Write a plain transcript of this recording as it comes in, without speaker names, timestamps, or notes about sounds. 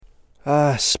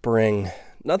Ah, spring.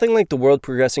 Nothing like the world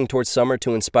progressing towards summer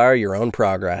to inspire your own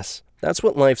progress. That's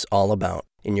what life's all about.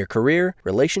 In your career,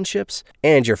 relationships,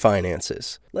 and your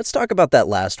finances. Let's talk about that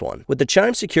last one. With the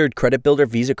Chime Secured Credit Builder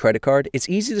Visa Credit Card, it's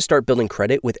easy to start building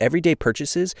credit with everyday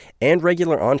purchases and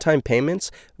regular on-time payments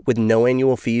with no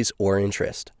annual fees or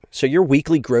interest. So your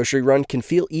weekly grocery run can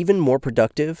feel even more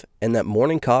productive, and that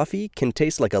morning coffee can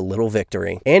taste like a little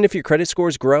victory. And if your credit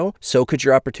scores grow, so could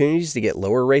your opportunities to get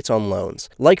lower rates on loans.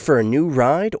 Like for a new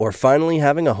ride or finally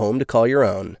having a home to call your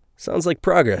own. Sounds like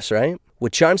progress, right?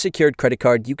 With Chime Secured Credit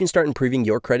Card, you can start improving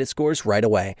your credit scores right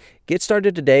away. Get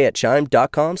started today at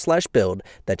chime.com/build.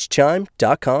 That's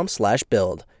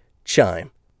chime.com/build.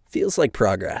 Chime. Feels like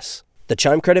progress. The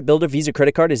Chime Credit Builder Visa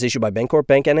Credit Card is issued by Bancorp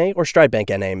Bank N.A. or Stride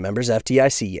Bank N.A. Members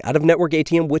FDIC. Out-of-network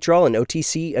ATM withdrawal and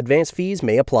OTC advance fees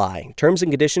may apply. Terms and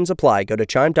conditions apply. Go to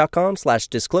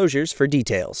chime.com/disclosures for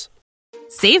details.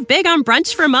 Save big on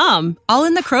brunch for mom, all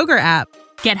in the Kroger app.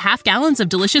 Get half gallons of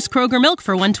delicious Kroger milk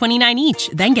for $1.29 each.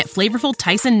 Then get flavorful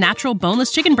Tyson natural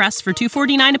boneless chicken breasts for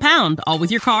 $2.49 a pound, all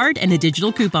with your card and a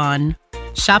digital coupon.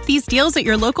 Shop these deals at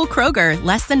your local Kroger,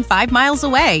 less than 5 miles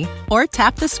away. Or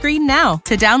tap the screen now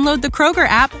to download the Kroger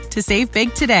app to save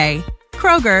big today.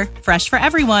 Kroger, fresh for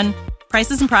everyone.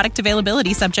 Prices and product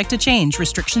availability subject to change.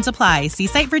 Restrictions apply. See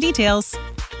site for details.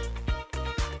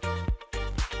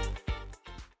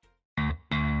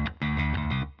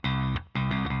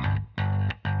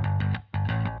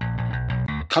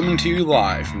 Coming to you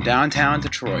live from downtown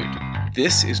Detroit,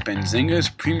 this is Benzinga's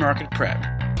PreMarket Prep.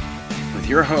 With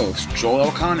your host,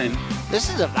 Joel Elconin. This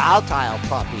is a volatile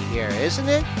puppy here, isn't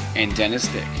it? And Dennis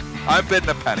Dick. I'm bidding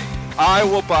a penny. I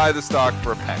will buy the stock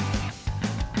for a penny.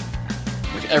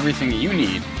 With everything you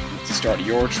need to start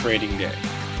your trading day.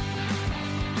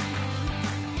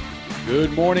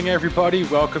 Good morning, everybody.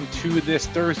 Welcome to this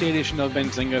Thursday edition of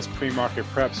Benzinga's Pre-Market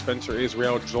Prep. Spencer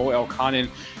Israel, Joel Elconin,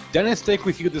 Dennis Dick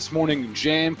with you this morning.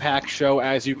 Jam-packed show,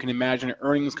 as you can imagine.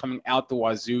 Earnings coming out the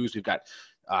wazoos. We've got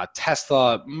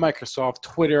Tesla, Microsoft,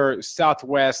 Twitter,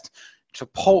 Southwest,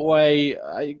 Chipotle.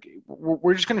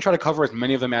 We're just going to try to cover as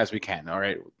many of them as we can, all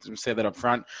right? Say that up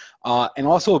front. And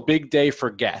also a big day for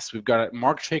guests. We've got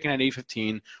Mark Chaikin at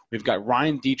 8:15. We've got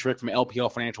Ryan Dietrich from LPL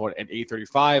Financial at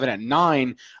 8:35. And at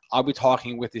 9, I'll be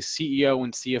talking with the CEO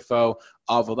and CFO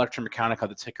of Electrameccanica.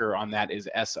 The ticker on that is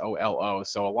SOLO.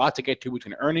 So a lot to get to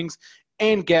between earnings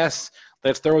and guests.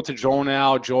 Let's throw it to Joel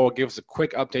now. Joel, give us a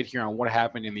quick update here on what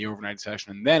happened in the overnight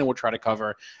session, and then we'll try to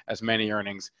cover as many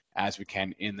earnings as we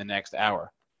can in the next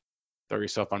hour. Throw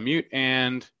yourself on mute,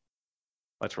 and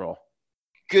let's roll.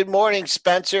 Good morning,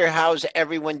 Spencer. How's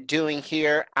everyone doing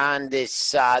here on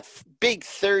this big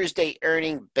Thursday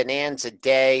earning bonanza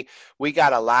day? We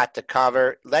got a lot to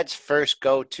cover. Let's first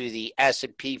go to the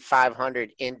S&P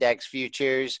 500 index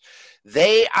futures.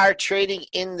 They are trading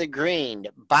in the green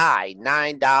by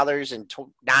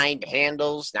 $9.09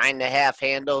 handles, 9.5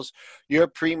 handles. Your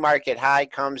pre-market high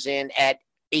comes in at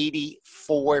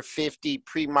 84.50,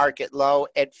 pre-market low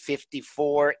at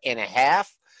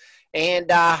 54.5.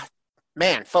 And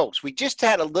man, folks, we just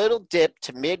had a little dip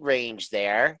to mid-range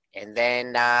there, and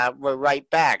then we're right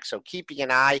back. So keeping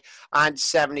an eye on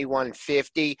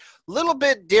 71.50. Little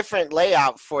bit different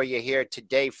layout for you here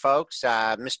today, folks.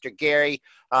 Mr. Gary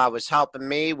was helping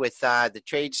me with the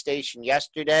trade station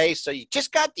yesterday. So you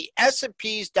just got the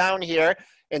S&Ps down here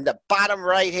in the bottom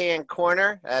right-hand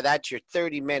corner. That's your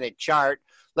 30-minute chart.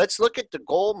 Let's look at the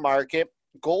gold market.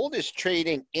 Gold is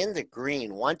trading in the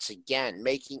green once again,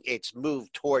 making its move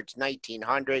towards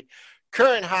 1900.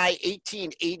 Current high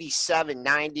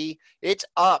 1887.90. It's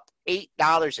up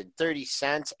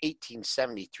 $8.30,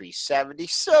 1873.70.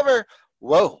 Silver,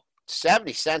 whoa,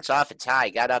 70 cents off its high,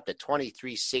 got up to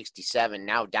 23.67,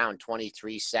 now down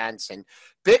 23 cents. And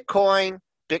Bitcoin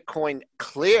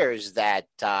clears that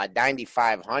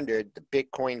 9,500. The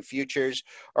Bitcoin futures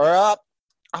are up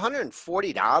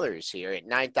 $140 here at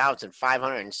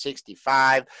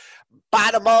 9,565.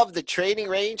 Bottom of the trading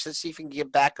range. Let's see if we can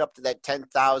get back up to that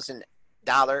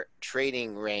 $10,000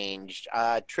 trading range.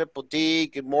 Triple D,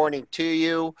 good morning to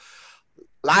you.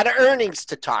 A lot of earnings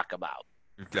to talk about.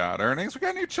 We've got earnings. We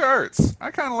got new charts.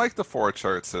 I kind of like the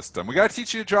 4-chart system. We got to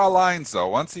teach you to draw lines, though.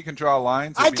 Once you can draw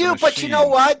lines, I do, but you know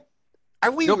what? Do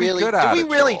we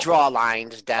really Joel. draw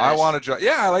lines, Dennis? I want to draw.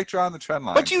 Yeah, I like drawing the trend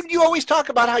lines. But you always talk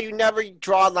about how you never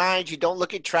draw lines. You don't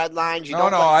look at trend lines.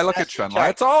 I look at trend lines.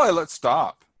 That's all.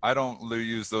 Stop. I don't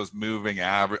use those moving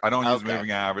average. I don't use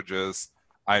moving averages.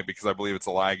 Because I believe it's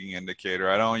a lagging indicator.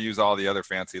 I don't use all the other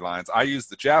fancy lines. I use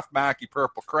the Jeff Mackey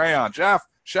purple crayon. Jeff,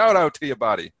 shout out to you,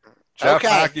 buddy. Jeff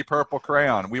Mackey purple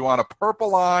crayon. We want a purple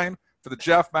line for the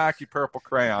Jeff Mackey purple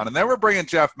crayon. And then we're bringing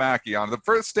Jeff Mackey on. The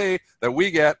first day that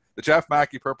we get the the Jeff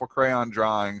Mackey purple crayon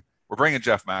drawing. We're bringing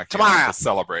Jeff Mackey tomorrow to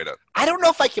celebrate it. I don't know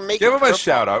if I can make Give it him purple. a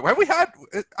shout out.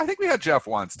 I think we had Jeff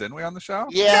once, didn't we, on the show?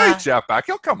 Yeah. Jeff back.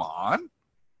 He'll come on.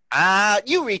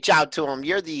 You reach out to him.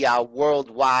 You're the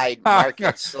worldwide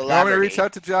market celebrity. You want me to reach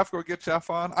out to Jeff? Go get Jeff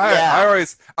on. Yeah.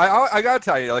 I gotta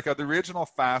tell you, like the original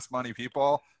Fast Money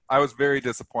people, I was very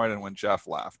disappointed when Jeff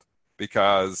left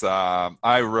because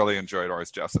I really enjoyed always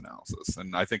Jeff's analysis,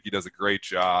 and I think he does a great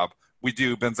job.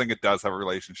 Benzinga does have a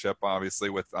relationship,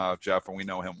 obviously, with Jeff, and we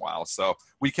know him well, so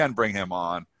we can bring him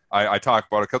on. I talk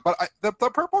about it, but the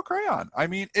purple crayon, I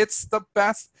mean, it's the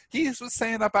best. He was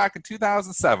saying that back in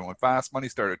 2007 when Fast Money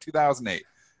started, 2008.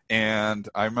 And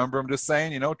I remember him just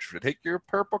saying, take your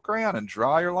purple crayon and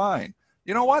draw your line.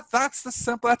 You know what?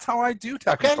 That's how I do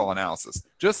technical analysis.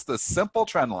 Just the simple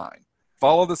trend line.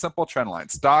 Follow the simple trend line.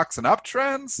 Stocks and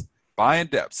uptrends, buying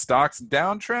dips. Stocks and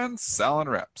downtrends, selling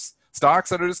rips. Stocks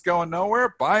that are just going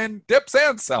nowhere, buying dips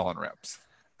and selling rips.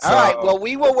 All right. Well,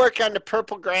 we will work on the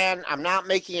purple grand. I'm not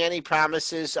making any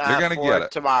promises you're gonna get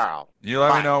it tomorrow. You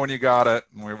let me know when you got it,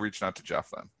 and we're reaching out to Jeff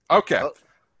then. Okay.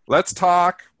 Let's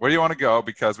talk. Where do you want to go?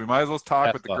 Because we might as well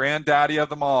talk with the granddaddy of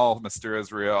them all, Mr.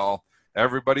 Israel.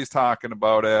 Everybody's talking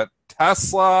about it.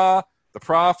 Tesla, the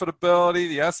profitability,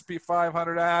 the S&P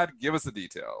 500 ad. Give us the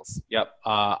details. Yep.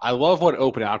 I love what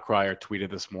Open Outcrier tweeted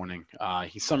this morning.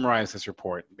 He summarized this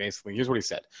report. Basically, here's what he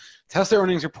said. Tesla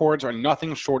earnings reports are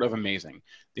nothing short of amazing.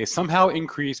 They somehow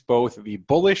increase both the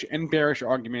bullish and bearish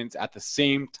arguments at the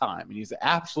same time. And he's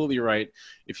absolutely right.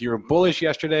 If you were bullish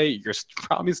yesterday, you're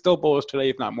probably still bullish today,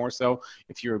 if not more so.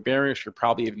 If you were bearish, you're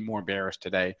probably even more bearish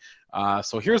today.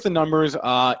 So here's the numbers.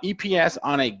 EPS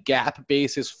on a GAAP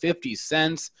basis, 50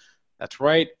 cents. That's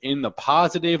right. In the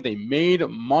positive, they made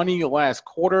money last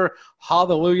quarter.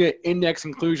 Hallelujah. Index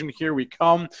inclusion. Here we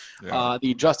come. Yeah.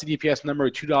 The adjusted EPS number,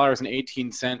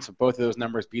 $2.18. Both of those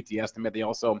numbers beat the estimate. They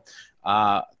also,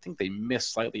 I think they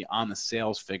missed slightly on the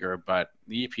sales figure, but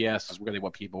the EPS is really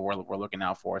what people were looking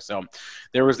out for. So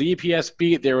there was the EPS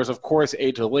beat. There was, of course,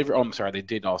 a delivery. Oh, I'm sorry. They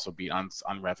did also beat on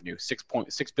revenue,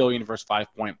 $6.6 billion versus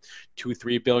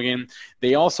 $5.23 billion.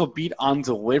 They also beat on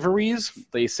deliveries.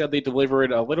 They said they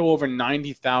delivered a little over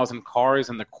 90,000 cars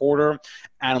in the quarter.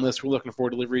 Analysts were looking for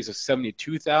deliveries of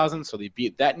 72,000, so they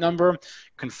beat that number.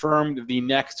 Confirmed the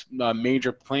next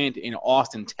major plant in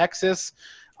Austin, Texas.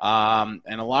 And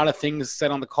a lot of things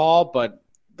said on the call, but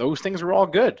those things were all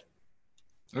good.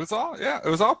 It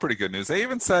was all pretty good news. They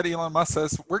even said, Elon Musk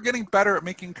says, we're getting better at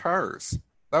making cars.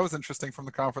 That was interesting from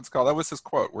the conference call. That was his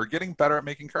quote. We're getting better at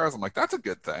making cars. I'm like, that's a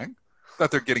good thing that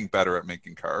they're getting better at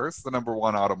making cars. The number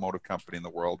one automotive company in the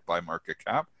world by market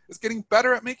cap is getting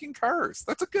better at making cars.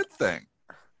 That's a good thing.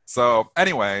 So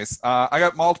anyways, I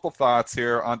got multiple thoughts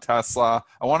here on Tesla.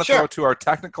 I want to throw to our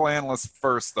technical analyst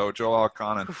first, though, Joel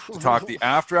Elconin, to talk the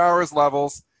after-hours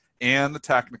levels and the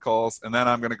technicals, and then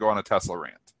I'm going to go on a Tesla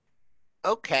rant.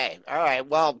 Okay. All right.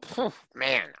 Well,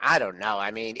 man, I don't know.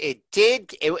 I mean, it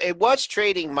was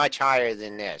trading much higher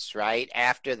than this, right?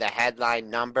 After the headline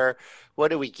number,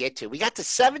 what do we get to? We got to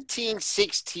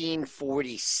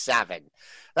 17.1647.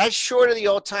 That's short of the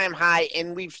all-time high,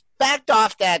 and we've backed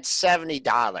off that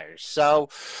 $70. So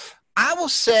I will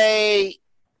say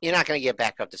you're not going to get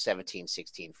back up to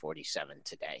 17.1647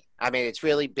 today. I mean, it's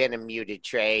really been a muted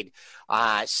trade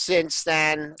since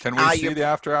then. Can we see the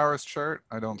after-hours chart?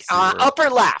 I don't see it. Upper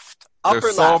left.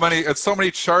 There's so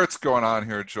many charts going on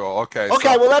here, Joel. Okay.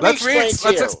 Well, let me explain to you.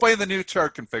 Let's explain the new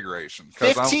chart configuration.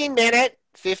 15 minute.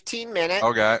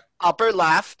 Okay. Upper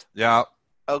left. Yeah.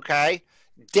 Okay.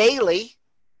 Daily.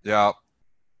 Yeah.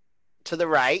 To the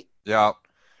right. Yeah.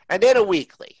 And then a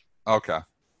weekly. Okay.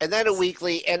 And then a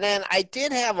weekly. And then I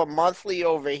did have a monthly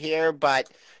over here,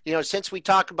 but, since we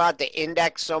talk about the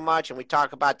index so much and we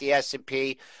talk about the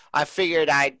S&P, I figured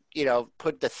I'd,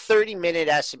 put the 30-minute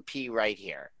S&P right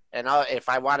here. And if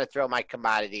I want to throw my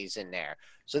commodities in there.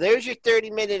 So there's your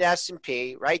 30-minute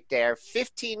S&P right there,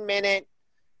 15-minute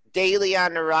daily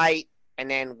on the right, and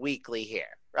then weekly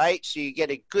here, right? So you get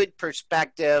a good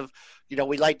perspective.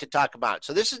 We like to talk about it.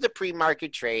 So this is the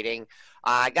pre-market trading.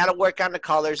 I got to work on the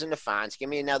colors and the fonts. Give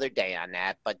me another day on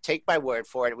that, but take my word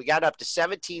for it. We got up to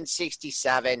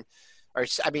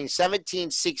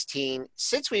 1716.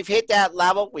 Since we've hit that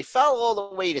level, we fell all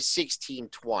the way to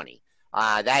 1620.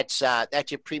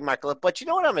 That's your pre-market. But you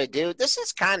know what I'm going to do? This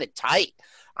is kind of tight.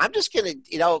 I'm just going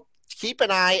to, keep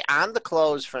an eye on the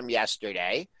close from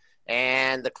yesterday.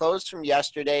 And the close from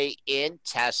yesterday in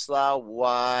Tesla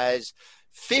was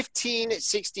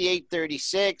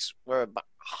 1568.36. We're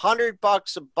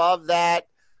 $100 above that.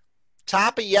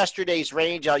 top of yesterday's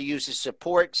range I'll use as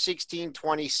support,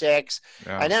 1626.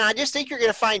 Yeah. And then I just think you're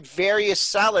going to find various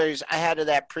sellers ahead of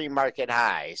that pre-market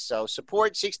high. So support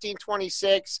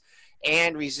 1626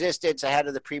 and resistance ahead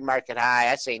of the pre-market high.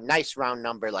 That's a nice round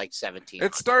number like 17.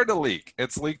 It started to leak.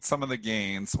 It's leaked some of the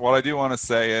gains. What I do want to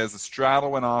say is the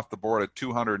straddle went off the board at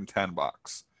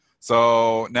 $210.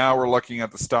 So now we're looking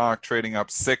at the stock trading up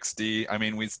 60. I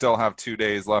mean, we still have 2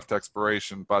 days left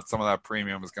expiration, but some of that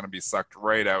premium is going to be sucked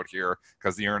right out here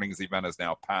because the earnings event is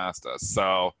now past us.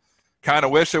 So kind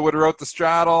of wish I would have wrote the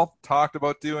straddle, talked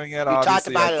about doing it. We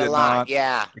Obviously, talked about it a lot, not.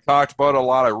 yeah. We talked about it a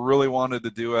lot. I really wanted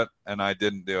to do it, and I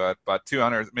didn't do it. But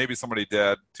 200, maybe somebody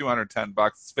did. $210,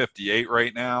 it's 58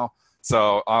 right now.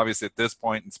 So obviously at this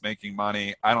point it's making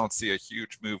money. I don't see a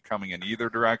huge move coming in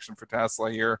either direction for Tesla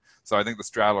here. So I think the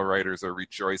straddle writers are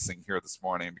rejoicing here this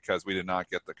morning because we did not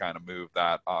get the kind of move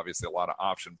that obviously a lot of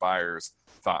option buyers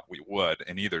thought we would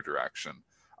in either direction.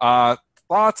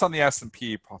 Thoughts on the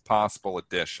S&P possible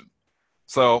addition.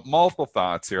 So multiple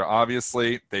thoughts here.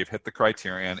 Obviously they've hit the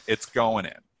criterion. It's going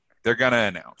in. They're going to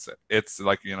announce it. It's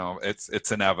like,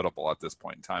 it's inevitable at this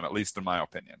point in time, at least in my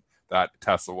opinion, that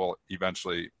Tesla will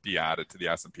eventually be added to the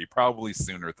S&P, probably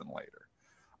sooner than later.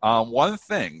 One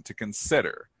thing to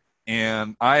consider,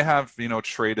 and I have,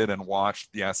 traded and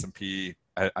watched the S&P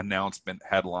announcement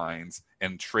headlines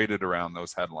and traded around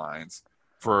those headlines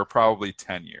for probably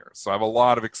 10 years. So I have a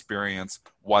lot of experience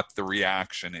what the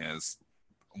reaction is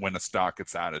when a stock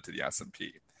gets added to the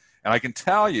S&P. And I can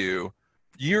tell you,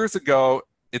 years ago,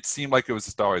 it seemed like it was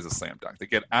just always a slam dunk. They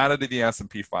get added to the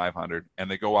S&P 500 and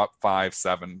they go up 5,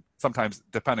 7, sometimes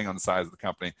depending on the size of the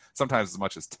company, sometimes as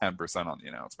much as 10% on the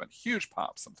announcement. Huge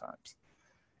pops sometimes.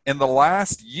 In the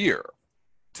last year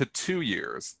to 2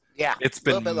 years, it's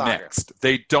been mixed.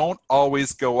 They don't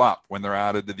always go up when they're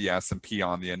added to the S&P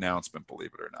on the announcement,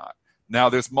 believe it or not. Now,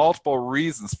 there's multiple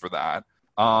reasons for that.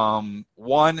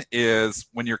 One is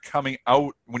when you're coming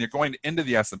out, when you're going into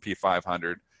the S&P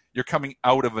 500, you're coming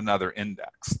out of another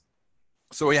index.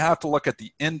 So we have to look at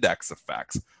the index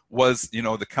effects. Was,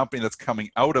 the company that's coming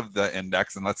out of the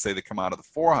index, and let's say they come out of the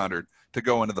 400 to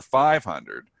go into the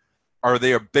 500, are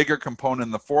they a bigger component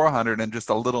in the 400 and just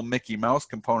a little Mickey Mouse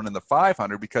component in the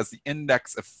 500 because the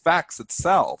index effects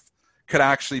itself could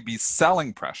actually be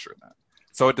selling pressure then?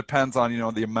 So it depends on,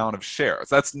 the amount of shares.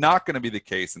 That's not going to be the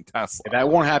case in Tesla. That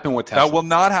won't happen with Tesla. That will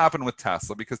not happen with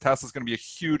Tesla because Tesla's going to be a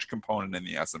huge component in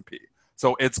the S&P.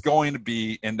 So it's going to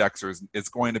be indexers. It's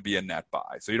going to be a net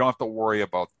buy. So you don't have to worry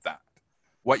about that.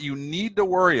 What you need to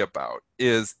worry about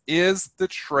is the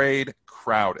trade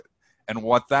crowded? And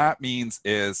what that means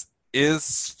is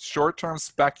short-term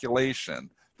speculation,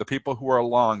 the people who are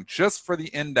long just for the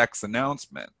index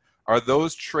announcement, are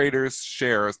those traders'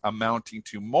 shares amounting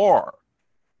to more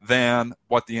than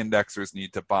what the indexers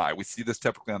need to buy? We see this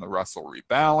typically on the Russell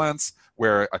rebalance,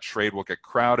 where a trade will get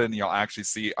crowded and you'll actually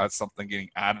see something getting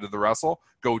added to the Russell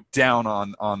go down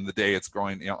on the day it's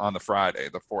going, on the Friday,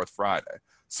 the fourth Friday.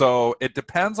 So it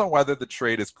depends on whether the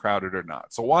trade is crowded or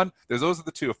not. So those are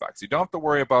the two effects. You don't have to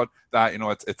worry about that.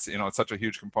 It's such a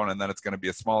huge component, and then it's going to be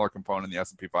a smaller component in the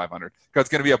S&P 500 because it's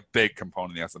going to be a big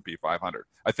component in the S&P 500.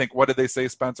 I think, what did they say,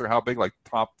 Spencer? How big? Like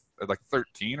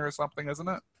 13 or something, isn't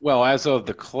it? Well, as of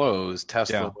the close,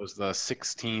 Tesla was the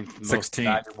 16th most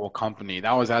valuable company.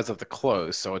 That was as of the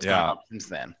close, so it's gone up since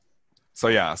then. So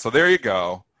there you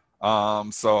go.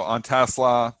 So on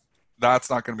Tesla, that's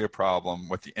not going to be a problem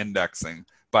with the indexing.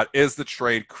 But is the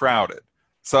trade crowded?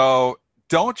 So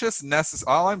don't just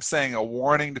all I'm saying, a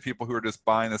warning to people who are just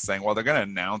buying this, saying, well, they're going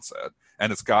to announce it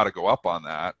and it's got to go up on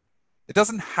that. It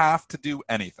doesn't have to do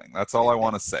anything. That's all I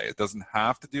want to say. It doesn't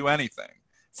have to do anything.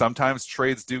 Sometimes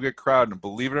trades do get crowded, and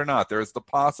believe it or not, there's the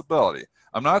possibility.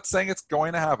 I'm not saying it's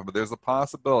going to happen, but there's a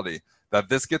possibility that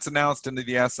this gets announced into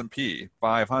the S&P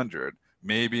 500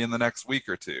 maybe in the next week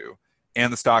or two,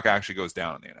 and the stock actually goes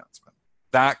down in the announcement.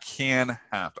 That can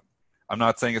happen. I'm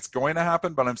not saying it's going to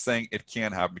happen, but I'm saying it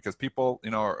can happen because people,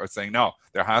 are saying, no,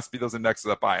 there has to be those indexes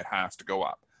that buy. It has to go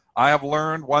up. I have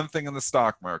learned one thing in the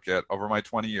stock market over my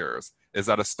 20 years is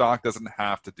that a stock doesn't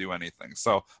have to do anything.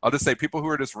 So I'll just say people who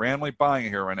are just randomly buying it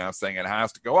here right now saying it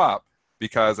has to go up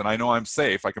because, and I know I'm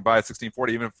safe, I can buy at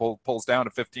 1640 even if it pulls down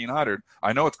to 1500.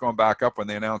 I know it's going back up when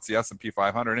they announce the S&P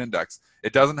 500 index.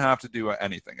 It doesn't have to do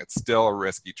anything. It's still a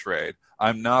risky trade.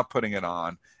 I'm not putting it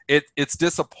on. It's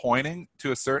disappointing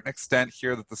to a certain extent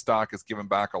here that the stock has given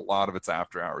back a lot of its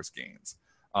after-hours gains.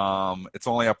 It's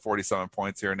only up 47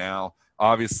 points here now.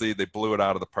 Obviously, they blew it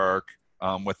out of the park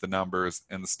with the numbers,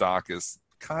 and the stock is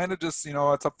kind of just,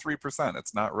 it's up 3%.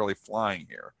 It's not really flying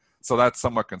here. So that's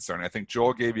somewhat concerning. I think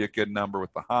Joel gave you a good number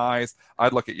with the highs.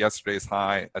 I'd look at yesterday's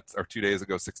high, or 2 days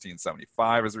ago,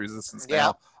 1675 as a resistance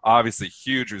now. Obviously,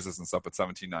 huge resistance up at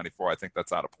 1794. I think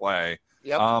that's out of play.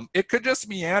 It could just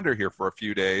meander here for a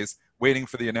few days, waiting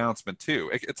for the announcement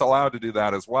too. It's allowed to do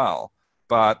that as well.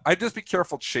 But I'd just be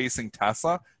careful chasing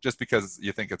Tesla just because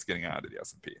you think it's getting out of the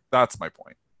S&P. That's my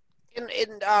point.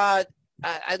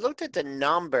 I looked at the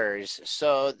numbers.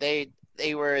 So they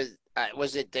were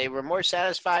they were more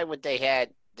satisfied with they had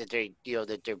that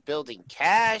they're building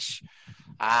cash.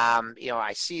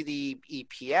 I see the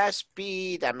EPS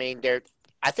beat. I mean,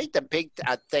 I think the big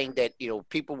thing that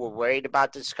people were worried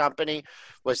about this company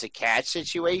was the cash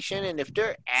situation, and if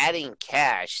they're adding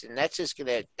cash, then that's just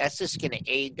gonna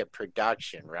aid the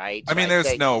production, right? I mean,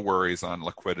 there's no worries on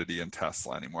liquidity in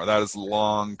Tesla anymore. That is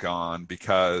long gone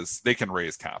because they can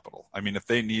raise capital. I mean, if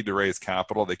they need to raise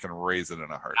capital, they can raise it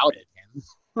in a heartbeat.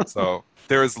 So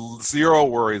there's zero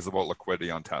worries about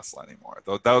liquidity on Tesla anymore.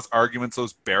 Those arguments,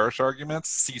 those bearish arguments,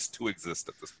 cease to exist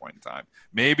at this point in time.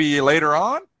 Maybe later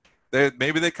on,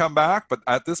 maybe they come back, but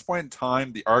at this point in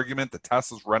time, the argument that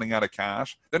Tesla's running out of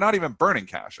cash, they're not even burning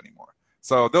cash anymore.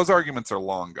 So those arguments are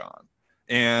long gone.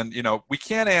 And, we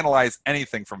can't analyze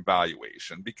anything from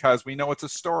valuation because we know it's a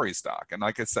story stock. And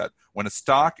like I said, when a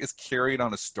stock is carried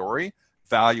on a story,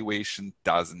 valuation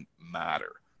doesn't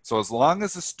matter. So as long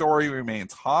as the story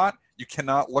remains hot, you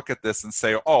cannot look at this and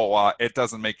say, it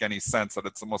doesn't make any sense that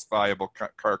it's the most valuable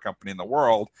car company in the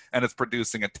world and it's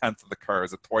producing a tenth of the cars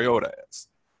that Toyota is.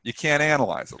 You can't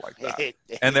analyze it like that.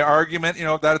 And the argument,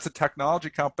 that it's a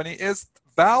technology company is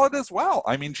valid as well.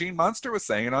 I mean, Gene Munster was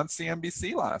saying it on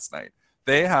CNBC last night.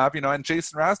 They have, and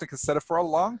Jason Raznick has said it for a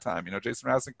long time.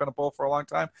 Jason Raznick's been a bull for a long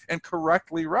time and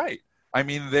correctly right. I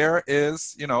mean, there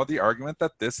is, the argument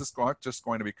that this is just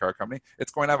going to be a car company.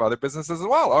 It's going to have other businesses as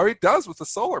well. Already does with the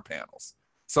solar panels.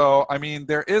 So, I mean,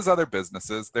 there is other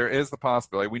businesses. There is the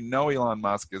possibility. We know Elon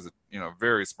Musk is a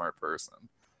very smart person.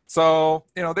 So,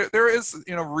 there is,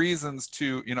 reasons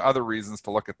to, other reasons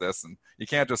to look at this. And you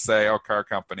can't just say, car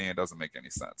company, it doesn't make any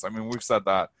sense. I mean, we've said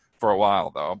that for a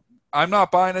while, though. I'm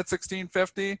not buying at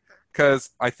 1650 because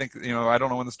I think, I don't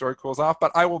know when the story cools off,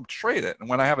 but I will trade it. And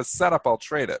when I have a setup, I'll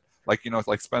trade it. Like,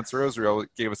 like Spencer Israel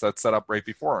gave us that setup right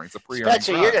before. It's a pre-earnings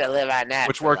Spencer, you're going to live on that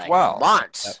which worked well.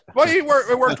 Months. Well, it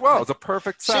worked well. It was a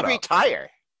perfect setup. Should retire.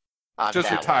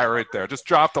 Just retire right there. Just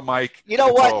drop the mic. You know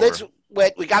what?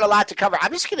 We got a lot to cover.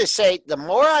 I'm just going to say, the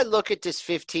more I look at this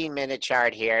 15-minute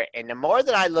chart here, and the more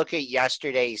that I look at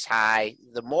yesterday's high,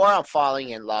 the more I'm falling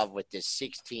in love with this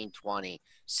 1620,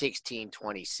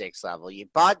 1626 level. You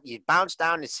bounced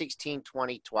down to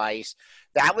 1620 twice.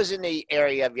 That was in the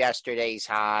area of yesterday's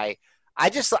high.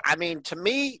 To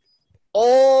me,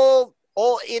 all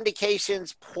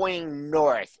indications pointing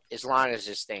north as long as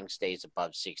this thing stays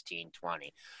above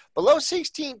 1620. Below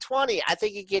 1620, I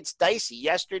think it gets dicey.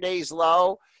 Yesterday's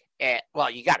low,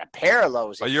 you got a pair of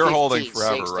lows. But you're holding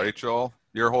forever, right, Joel?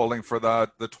 You're holding for the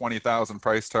 20,000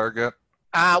 price target.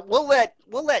 We'll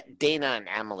let Dana and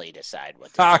Emily decide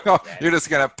what to do. You're just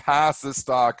gonna pass the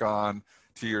stock on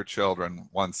to your children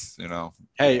once,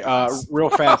 Hey, real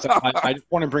fast, I just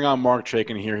want to bring on Mark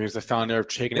Chaikin here. He's the founder of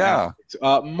Chaikin. Yeah.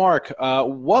 Mark,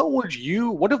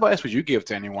 what advice would you give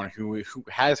to anyone who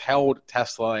has held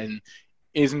Tesla and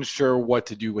isn't sure what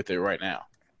to do with it right now?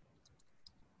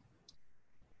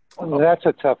 Well, that's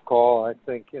a tough call. I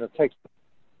think, takes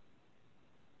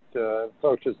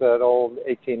approaches that old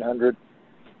 1800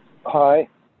 high.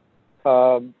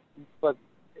 But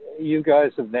you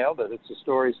guys have nailed it. It's a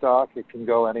story stock. It can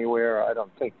go anywhere. I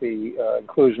don't think the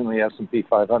inclusion in the S&P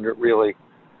 500 really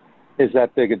is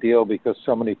that big a deal because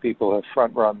so many people have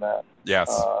front run that. Yes.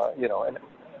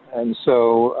 And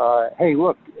so, hey,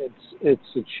 look,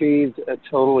 it's achieved a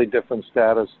totally different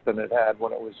status than it had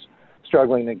when it was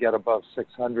struggling to get above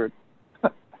 600,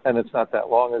 and it's not that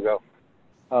long ago.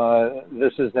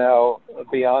 This is now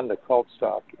beyond a cult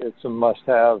stock. It's a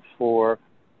must-have for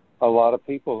a lot of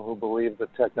people who believe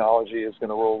that technology is going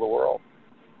to rule the world.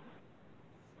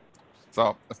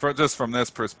 So, from this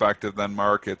perspective, then,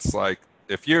 Mark, it's like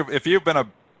if you've been a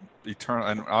eternal,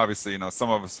 and obviously, some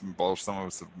of us have been bullish, some of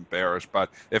us have been bearish,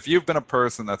 but if you've been a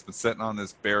person that's been sitting on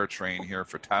this bear train here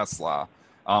for Tesla,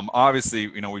 obviously,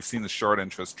 we've seen the short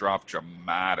interest drop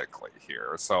dramatically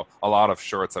here. So a lot of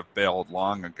shorts have bailed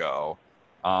long ago.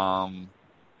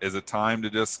 Is it time to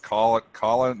just call it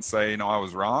and say, I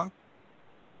was wrong?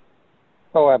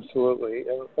 Oh, absolutely.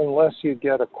 Unless you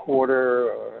get a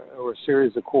quarter or a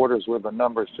series of quarters where the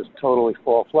numbers just totally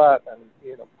fall flat, and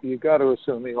you got to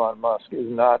assume Elon Musk is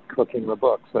not cooking the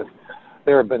books. But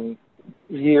there have been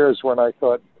years when I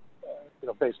thought,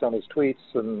 based on his tweets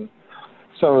and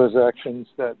some of his actions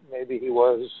that maybe he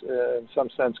was, in some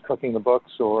sense, cooking the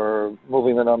books or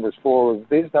moving the numbers forward.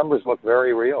 These numbers look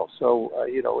very real. So,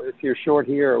 if you're short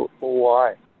here,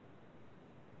 why?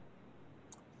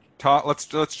 Let's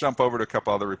jump over to a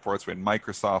couple other reports. We had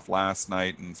Microsoft last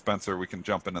night, and Spencer, we can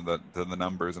jump into the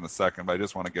numbers in a second, but I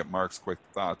just want to get Mark's quick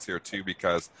thoughts here too,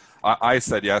 because I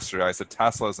said yesterday, I said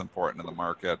Tesla is important in the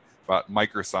market, but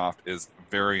Microsoft is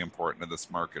very important in this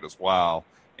market as well.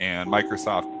 And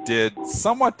Microsoft did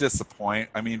somewhat disappoint.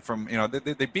 I mean,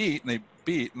 they beat, and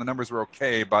the numbers were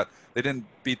okay, but they didn't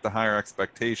beat the higher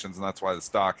expectations, and that's why the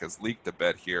stock has leaked a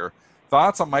bit here.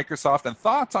 Thoughts on Microsoft and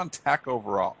thoughts on tech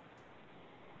overall?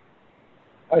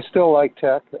 I still like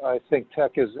tech. I think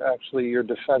tech is actually your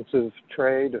defensive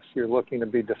trade. If you're looking to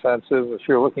be defensive, if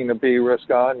you're looking to be risk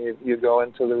on, you go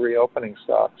into the reopening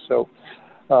stock. So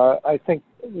I think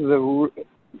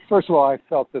first of all, I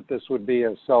felt that this would be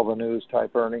a sell the news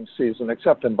type earnings season,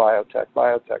 except in biotech.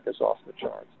 Biotech is off the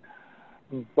charts.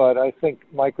 But I think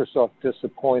Microsoft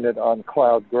disappointed on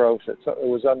cloud growth. It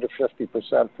was under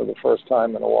 50% for the first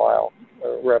time in a while,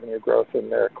 revenue growth in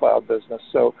their cloud business.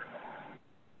 So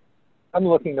I'm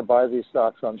looking to buy these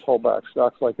stocks on pullback.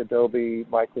 Stocks like Adobe,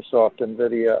 Microsoft,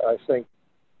 NVIDIA, I think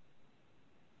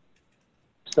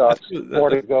stocks more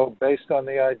to go based on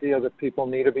the idea that people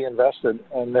need to be invested,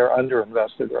 and they're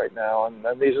underinvested right now. And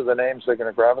these are the names they're going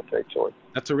to gravitate toward.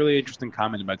 That's a really interesting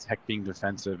comment about tech being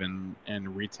defensive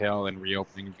and retail and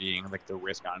reopening being like the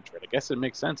risk on trade. I guess it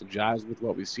makes sense. It jives with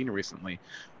what we've seen recently.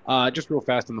 Just real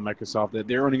fast on the Microsoft,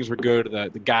 their earnings were good.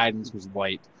 The guidance was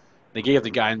light. They gave the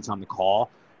guidance on the call.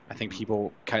 I think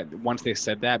people once they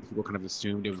said that, people kind of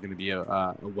assumed it was going to be a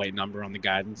white number on the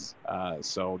guidance.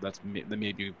 So that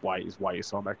may be why you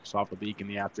saw Microsoft a week in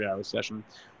the after-hours session.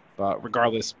 But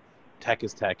regardless, tech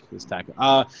is tech is tech.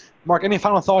 Mark, any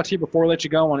final thoughts here before I let you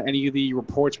go on any of the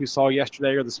reports we saw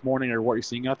yesterday or this morning, or what you're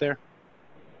seeing out there?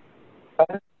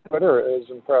 Twitter is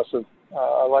impressive.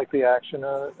 I like the action.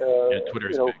 Twitter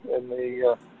is in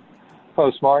the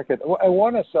post-market.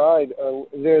 One aside,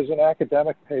 there's an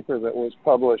academic paper that was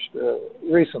published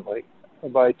recently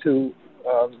by two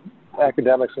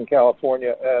academics in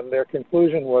California, and their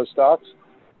conclusion was stocks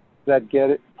that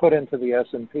get put into the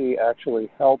S&P actually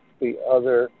help the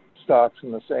other stocks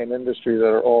in the same industry that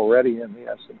are already in the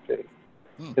S&P.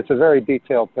 It's a very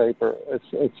detailed paper.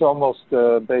 It's almost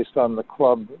based on the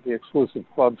exclusive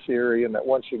club theory, and that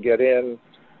once you get in,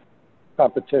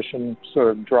 competition sort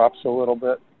of drops a little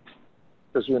bit,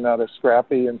 because we're not as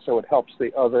scrappy, and so it helps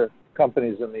the other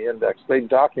companies in the index. They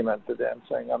document the damn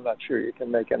thing. I'm not sure you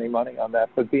can make any money on that,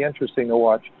 but it'd be interesting to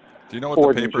watch. Do you know what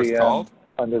Ford the paper's and GM called?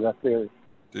 Under that theory.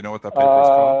 Do you know what that paper's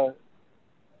called?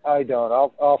 I don't.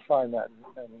 I'll find that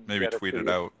and maybe tweet it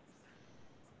out.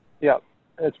 Yeah,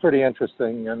 it's pretty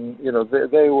interesting, and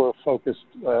they were focused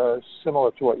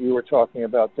similar to what you were talking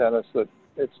about, Dennis. That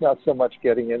it's not so much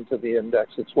getting into the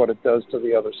index; it's what it does to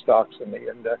the other stocks in the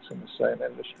index in the same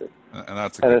industry. And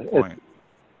that's a good point.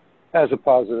 As a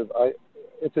positive,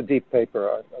 it's a deep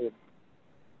paper.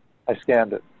 I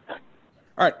scanned it.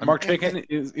 All right, Mark Chaikin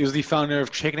is the founder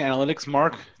of Chaikin Analytics.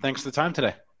 Mark, thanks for the time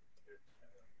today.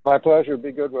 My pleasure.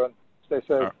 Be good one. Stay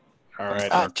safe. All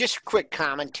right. Just a quick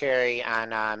commentary on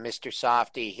Mr.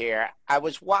 Softy here. I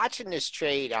was watching this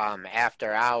trade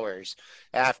after hours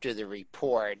after the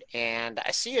report, and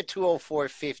I see a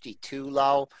 204.52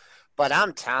 low, but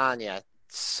I'm telling you,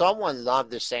 someone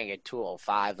loved this thing at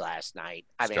 205 last night.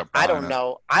 I mean, I don't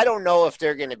know. I don't know if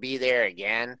they're going to be there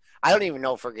again. I don't even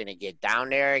know if we're going to get down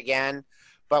there again.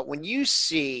 But when you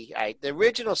see the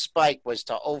original spike was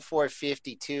to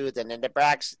 04.52, then the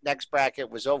next bracket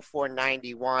was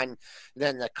 04.91,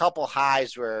 then the couple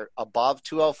highs were above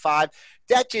 205.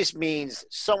 That just means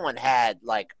someone had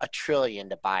like $1 trillion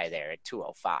to buy there at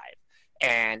 205,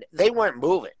 and they weren't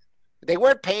moving. They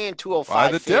weren't paying 205.50.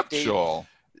 Buy the dip, Joel.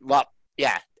 Well,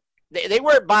 yeah. They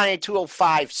weren't buying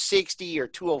 205.60 or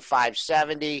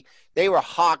 205.70. They were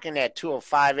hawking that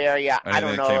 205 area. And I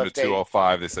don't know came if to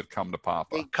 205. They said, "Come to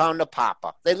Papa." They come to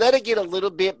Papa. They let it get a little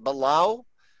bit below,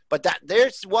 but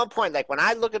there's one point. Like when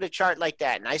I look at a chart like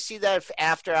that, and I see that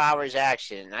after hours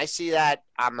action, and I see that,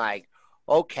 I'm like,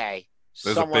 okay,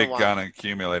 there's a big gun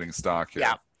accumulating stock here.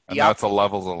 Yeah. And that's a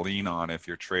level to lean on if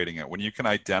you're trading it. When you can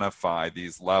identify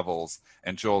these levels,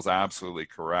 and Joel's absolutely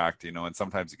correct, and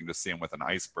sometimes you can just see them with an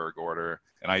iceberg order.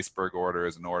 An iceberg order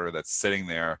is an order that's sitting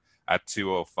there at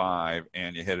 205,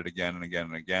 and you hit it again and again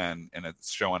and again, and it's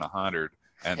showing 100,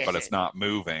 but it's not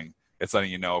moving. It's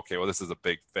letting you know, okay, well, this is a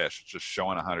big fish. It's just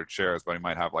showing 100 shares, but you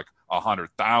might have like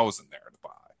 100,000 there to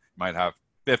buy. You might have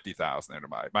 50,000 there to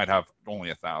buy. It might have only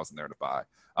 1,000 there to buy.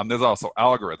 There's also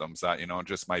algorithms that,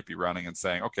 just might be running and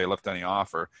saying, okay, lift any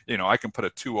offer. I can put a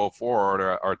 204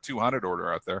 order or 200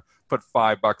 order out there, put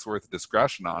 $5 worth of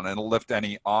discretion on it, and it'll lift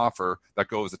any offer that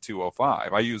goes at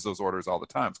 205. I use those orders all the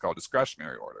time. It's called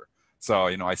discretionary order. So,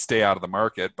 I stay out of the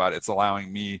market, but it's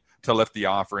allowing me to lift the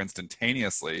offer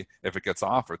instantaneously if it gets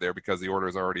offered there because the order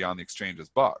is already on the exchange's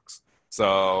books.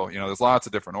 So, there's lots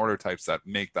of different order types that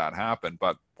make that happen.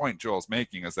 But point Joel's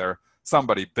making is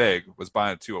somebody big was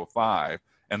buying at 205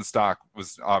 and the stock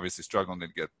was obviously struggling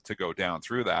to go down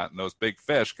through that. And those big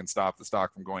fish can stop the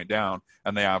stock from going down.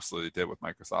 And they absolutely did with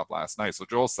Microsoft last night. So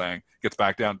Joel's saying gets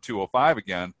back down to 205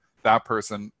 again. That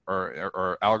person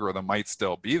or algorithm might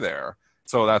still be there.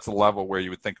 So that's a level where you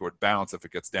would think it would bounce if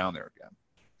it gets down there again.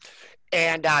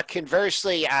 And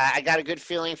conversely, I got a good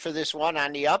feeling for this one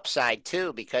on the upside,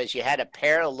 too, because you had a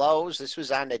pair of lows. This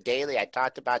was on the daily. I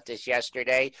talked about this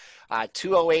yesterday,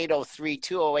 208.03,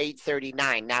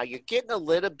 208.39. Now, you're getting a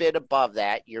little bit above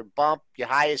that. Your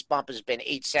highest bump has been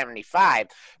 875.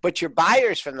 But your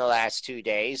buyers from the last 2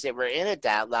 days that were in at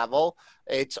that level,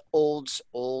 it's old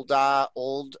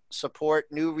support,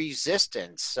 new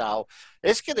resistance. So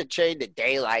it's going to change the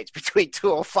daylights between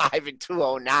 205 and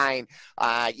 209.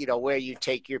 Where you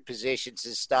take your positions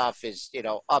and stuff is,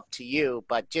 up to you.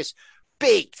 But just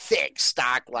big, thick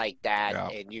stock like that,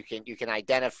 yeah. And you can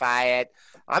identify it.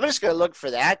 I'm just going to look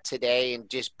for that today and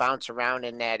just bounce around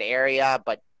in that area.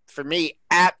 But for me,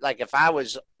 if I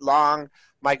was long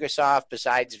Microsoft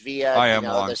besides via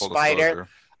the spider,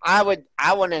 I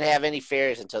wouldn't have any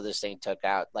fears until this thing took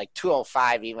out like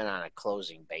 205 even on a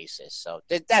closing basis. So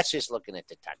that's just looking at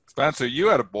the technical. Spencer, you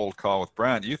had a bold call with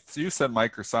Brent. You said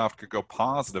Microsoft could go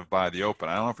positive by the open.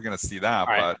 I don't know if we're going to see that,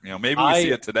 but maybe we see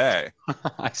it today.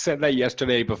 I said that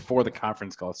yesterday before the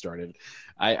conference call started.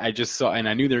 I just saw, and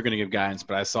I knew they were going to give guidance,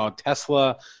 but I saw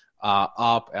Tesla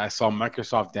up, I saw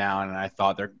Microsoft down, and I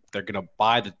thought they're going to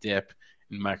buy the dip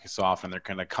in Microsoft, and they're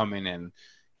going to come in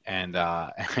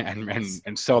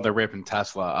and sell their rip in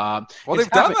Tesla. Well, they've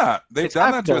done that. They've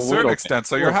done that to a certain extent.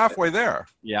 So you're halfway there.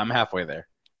 Yeah, I'm halfway there.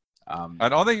 I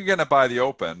don't think you're getting it by the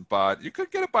open, but you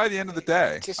could get it by the end of the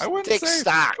day. I wouldn't say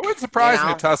stock. It wouldn't surprise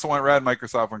me if Tesla went red,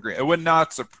 Microsoft went green. It would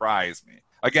not surprise me.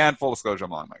 Again, full disclosure,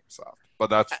 I'm long Microsoft,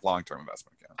 but that's long-term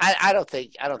investment. Again. I don't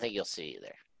think you'll see you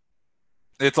there.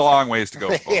 It's a long ways to go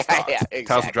for both stocks. Yeah, exactly.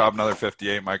 Tesla dropped another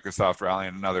 58, Microsoft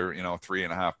rallying another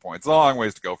 3.5 points. It's a long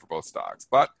ways to go for both stocks,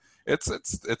 but it's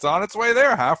on its way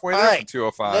there, halfway there from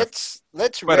 205.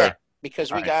 Let's rip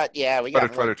because we got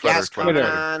Twitter.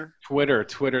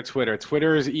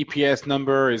 Twitter's EPS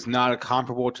number is not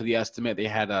comparable to the estimate. They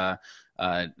had a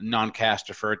non-cash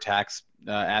deferred tax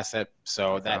asset,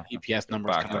 so that EPS number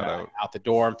is coming out the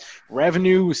door.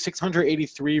 Revenue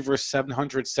 $683 versus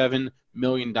 $707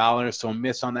 million, so a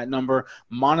miss on that number.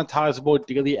 Monetizable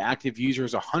daily active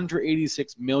users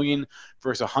 186 million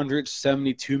versus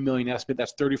 172 million estimate.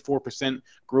 That's 34%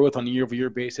 growth on a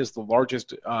year-over-year basis, the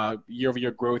largest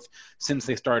year-over-year growth since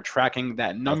they started tracking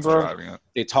that number.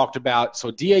 They talked about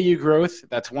DAU growth,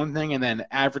 that's one thing, and then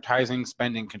advertising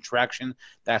spending contraction,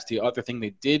 that's the other thing.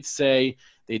 They did say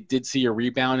they did see a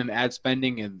rebound in ad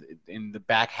spending in the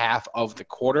back half of the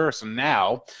quarter. So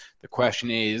now the question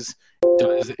is,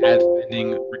 does ad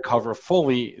spending recover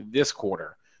fully this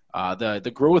quarter?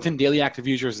 The growth in daily active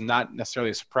users is not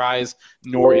necessarily a surprise,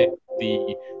 nor is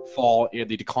the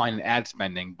decline in ad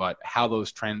spending, but how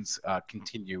those trends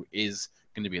continue is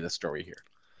going to be the story here.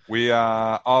 We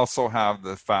also have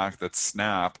the fact that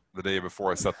Snap, the day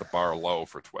before, set the bar low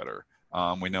for Twitter.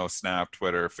 We know Snap,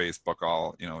 Twitter, Facebook,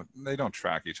 all, they don't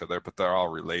track each other, but they're all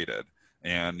related.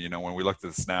 And, when we looked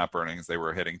at the Snap earnings, they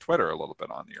were hitting Twitter a little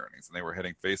bit on the earnings, and they were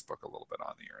hitting Facebook a little bit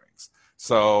on the earnings.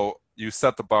 So you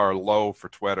set the bar low for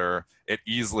Twitter. It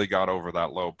easily got over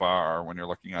that low bar when you're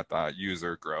looking at that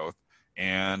user growth.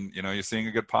 And, you're seeing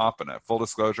a good pop in it. Full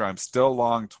disclosure, I'm still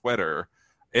long Twitter.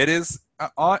 It is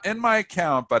in my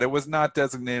account, but it was not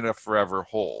designated a forever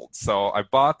hold. So I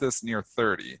bought this near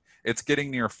 30. It's getting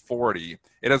near 40.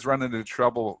 It has run into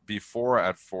trouble before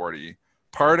at 40.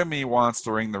 Part of me wants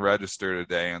to ring the register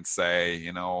today and say,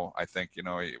 I think,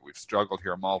 we've struggled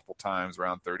here multiple times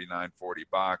around 39, 40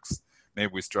 bucks.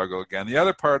 Maybe we struggle again. The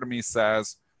other part of me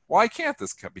says, why can't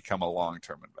this become a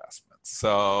long-term investment?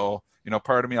 So,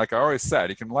 part of me, like I always said,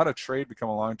 you can let a trade become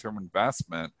a long-term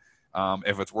investment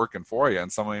if it's working for you. And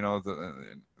someone,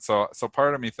 so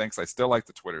part of me thinks I still like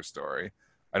the Twitter story.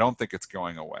 I don't think it's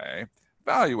going away.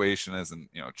 Valuation isn't,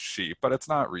 cheap, but it's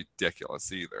not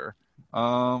ridiculous either.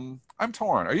 I'm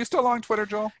torn. Are you still on Twitter,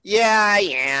 Joel? Yeah, I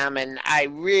am, and I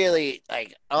really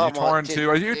like. Are you torn too?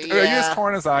 Are you as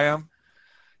torn as I am?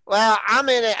 Well, I'm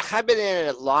in it. I've been in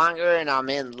it longer, and I'm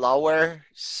in lower.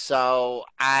 So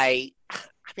I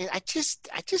just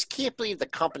can't believe the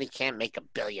company can't make $1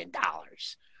 billion.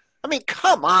 I mean,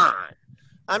 come on.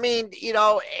 I mean,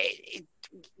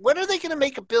 when are they going to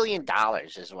make $1 billion?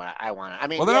 Is what I want. I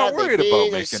mean, well, they're not worried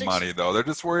about making 6 money though. They're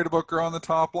just worried about growing the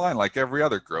top line, like every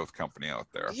other growth company out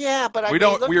there. Yeah, but we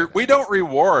don't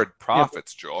reward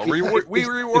profits, Joel. We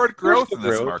reward growth in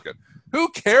this market. Who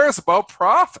cares about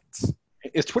profits?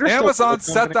 Is Twitter Amazon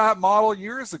set that model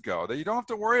years ago that you don't have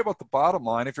to worry about the bottom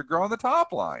line if you're growing the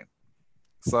top line.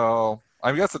 So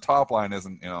I guess the top line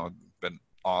isn't been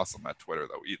awesome at Twitter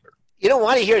though either. You don't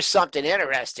want to hear something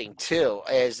interesting too,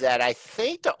 is that I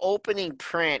think the opening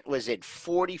print was at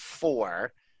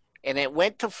 44 and it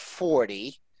went to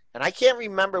 40. And I can't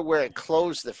remember where it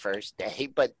closed the first day,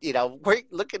 but we're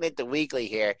looking at the weekly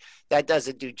here. That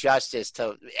doesn't do justice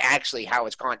to actually how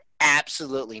it's gone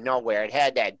absolutely nowhere. It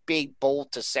had that big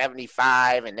bolt to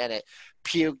 75 and then it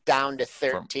puked down to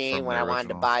 13 from when I wanted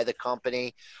to buy the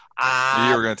company.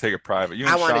 You were going to take it private. You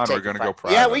and Sean were going to go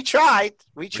private. Yeah, we tried.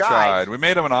 We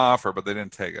made them an offer, but you know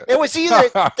take it. It was either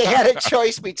they had a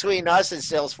choice between us and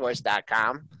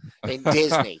Salesforce.com and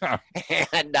Disney.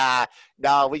 And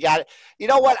no, we got it. You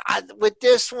know what? With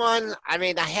this one, I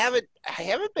mean, I haven't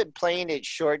been playing it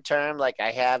short term like I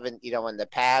haven't, in the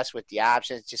past with the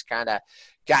options. Just kind of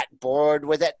got bored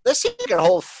with it. Let's see if we can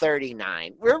hold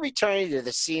 39. We're returning to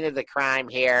the scene of the crime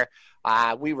here.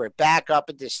 We were back up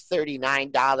at this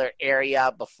 $39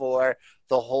 area before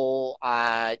the whole,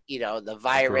 the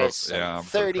virus. Yeah,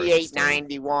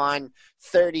 $38.91,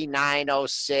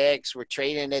 $39.06. We're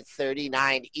trading at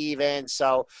 39 even.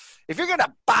 So if you're going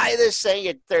to buy this thing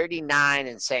at 39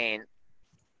 and saying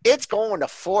it's going to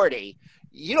 40,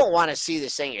 you don't want to see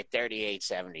this thing at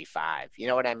 38.75. You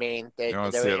know what I mean? They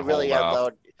really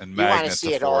unload. And you want to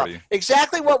see it all up.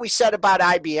 Exactly what we said about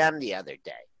IBM the other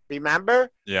day. Remember?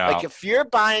 Yeah. Like if you're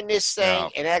buying this thing,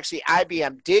 and actually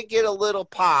IBM did get a little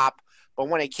pop, but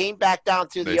when it came back down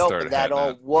through the open, that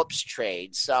old whoops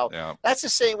trade. So that's the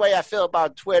same way I feel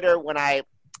about Twitter when I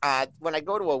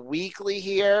go to a weekly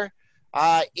here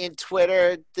in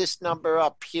Twitter. This number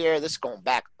up here, this is going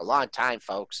back a long time,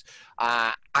 folks.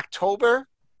 October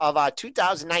of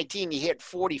 2019, you hit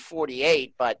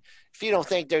 40.48, but if you don't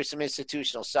think there's some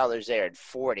institutional sellers there at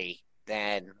 40,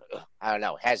 then I don't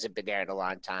know, hasn't been there in a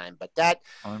long time. But that's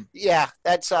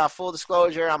full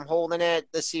disclosure. I'm holding it.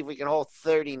 Let's see if we can hold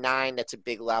 39. That's a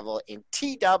big level in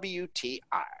TWTR.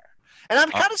 And I'm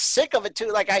kind of sick of it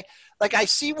too. Like I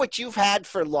see what you've had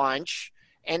for lunch,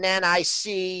 and then I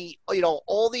see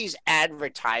all these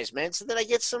advertisements, and then I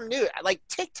get some new like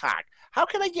TikTok. How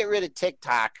can I get rid of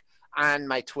TikTok on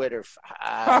my Twitter?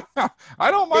 I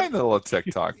don't mind the little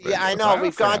TikTok videos. Yeah, I know.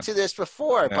 We've gone through this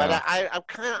before, but I'm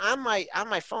kind of on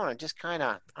my phone. I'm just kind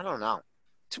of, I don't know,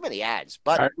 too many ads.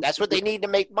 But that's what they need to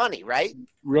make money, right?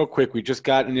 Real quick, we just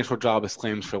got initial jobless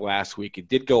claims for last week. It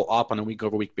did go up on a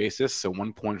week-over-week basis, so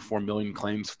 1.4 million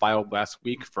claims filed last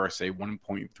week versus a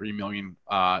 1.3 million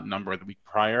number the week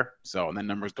prior. So that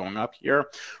number is going up here.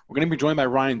 We're going to be joined by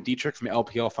Ryan Dietrich from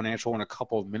LPL Financial in a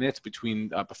couple of minutes.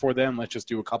 Before then, let's just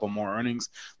do a couple more earnings.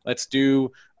 Let's do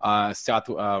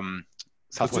Southwest.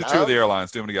 Let's do two of the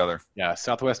airlines. Do them together. Yeah,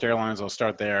 Southwest Airlines. I'll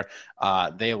start there.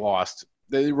 They lost.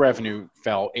 The revenue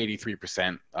fell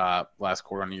 83% last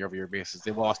quarter on a year-over-year basis.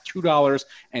 They lost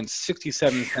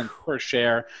 $2.67 per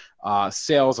share.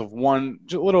 Sales of a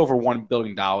little over $1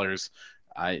 billion.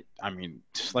 I mean,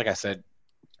 like I said,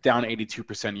 down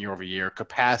 82% year-over-year.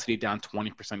 Capacity down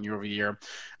 20% year-over-year.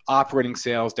 Operating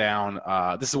sales down.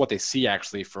 This is what they see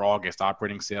actually for August.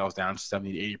 Operating sales down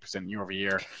 70 to 80%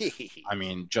 year-over-year. I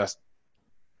mean,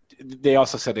 they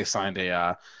also said they signed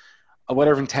a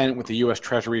letter of intent with the U.S.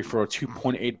 Treasury for a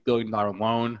 $2.8 billion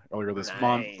loan earlier this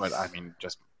month, but I mean,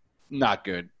 just not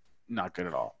good. Not good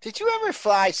at all. Did you ever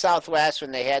fly Southwest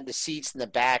when they had the seats in the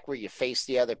back where you face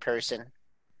the other person?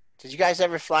 Did you guys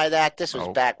ever fly that? This was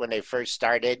back when they first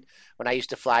started, when I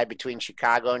used to fly between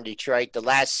Chicago and Detroit. The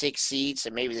last 6 seats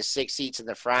and maybe the 6 seats in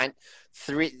the front,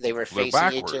 3, they were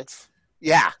facing each other.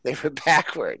 Yeah, they were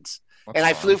backwards. And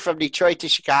I flew from Detroit to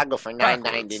Chicago for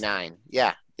 $9.99.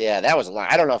 Yeah, that was a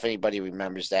lot. I don't know if anybody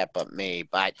remembers that but me.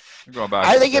 But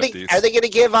are they going to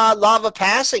give Love a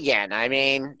pass again? I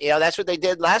mean, that's what they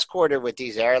did last quarter with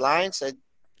these airlines.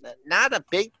 Not a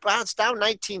big bounce down,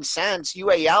 19 cents.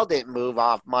 UAL didn't move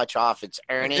much off its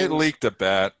earnings. It leaked a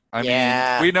bit. I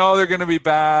mean, we know they're going to be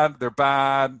bad. They're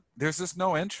bad. There's just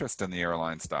no interest in the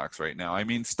airline stocks right now. I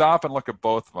mean, stop and look at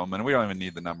both of them, and we don't even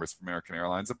need the numbers for American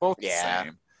Airlines. They're both the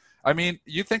same. I mean,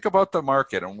 you think about the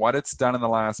market and what it's done in the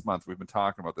last month. We've been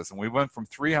talking about this, and we went from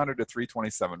 300 to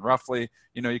 327 roughly.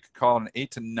 You could call it an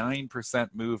 8 to 9%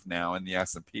 move now in the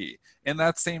S&P. In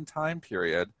that same time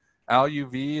period,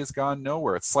 LUV has gone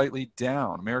nowhere. It's slightly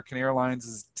down. American Airlines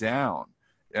is down.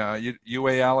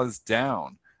 UAL is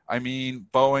down. I mean,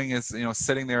 Boeing is,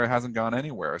 sitting there. It hasn't gone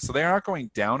anywhere. So they aren't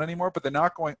going down anymore, but they're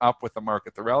not going up with the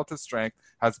market. The relative strength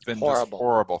has been just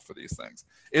horrible for these things.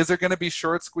 Is there going to be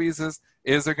short squeezes?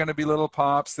 Is there going to be little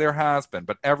pops? There has been.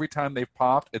 But every time they've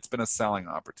popped, it's been a selling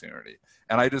opportunity.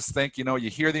 And I just think, you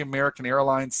hear the American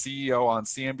Airlines CEO on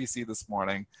CNBC this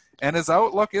morning, and his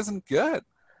outlook isn't good.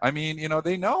 I mean,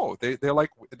 they know. They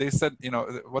said,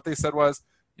 what they said was,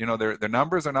 their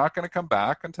numbers are not going to come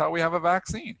back until we have a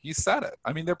vaccine. He said it.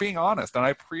 I mean, they're being honest, and I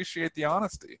appreciate the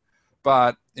honesty.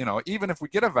 But, even if we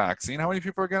get a vaccine, how many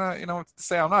people are going to,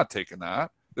 say, I'm not taking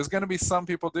that? There's going to be some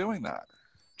people doing that.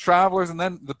 Travelers, and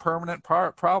then the permanent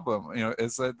problem,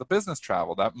 is the business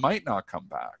travel that might not come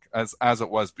back as it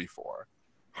was before.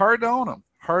 Hard to own them.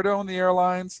 Hard to own the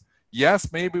airlines.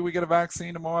 Yes, maybe we get a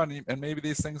vaccine tomorrow, and maybe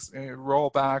these things roll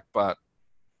back. But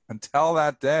until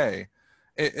that day,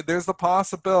 there's the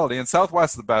possibility, and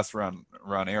Southwest is the best run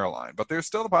airline, but there's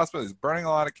still the possibility, it's burning a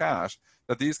lot of cash,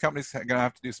 that these companies are going to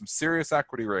have to do some serious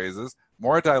equity raises,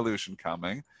 more dilution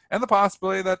coming, and the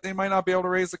possibility that they might not be able to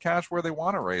raise the cash where they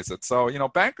want to raise it. So,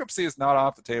 bankruptcy is not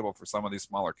off the table for some of these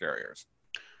smaller carriers.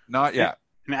 Not yet.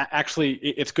 And actually,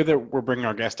 it's good that we're bringing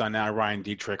our guest on now, Ryan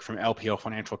Dietrich from LPL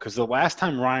Financial, because the last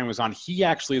time Ryan was on, he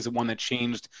actually is the one that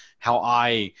changed how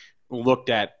I looked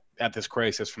at this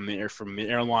crisis from the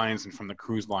airlines and from the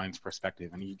cruise lines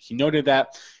perspective. And he noted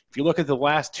that if you look at the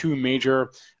last two major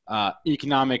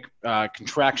economic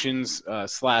contractions /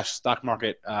 stock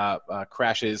market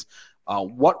crashes,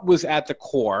 what was at the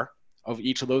core of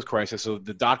each of those crises, so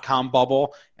the dot-com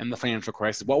bubble and the financial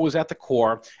crisis, what was at the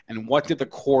core, and what did the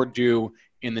core do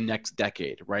in the next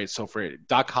decade, right? So for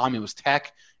dot-com, it was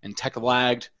tech, and tech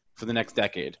lagged for the next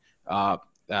decade.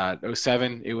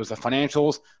 07, it was the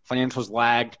financials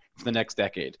lagged for the next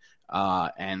decade.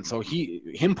 And so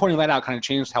him pointing that out kind of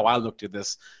changed how I looked at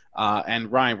this.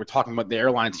 And Ryan, we're talking about the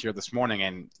airlines here this morning,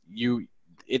 and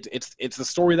it's the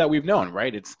story that we've known,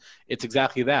 right? It's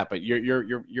exactly that. But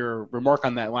your remark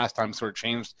on that last time sort of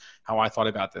changed how I thought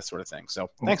about this sort of thing.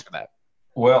 So thanks for that.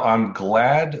 Well, I'm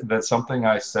glad that something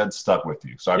I said stuck with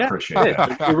you. So I appreciate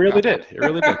that. It really did. It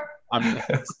really did.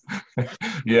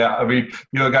 Yeah, I mean,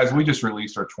 guys, we just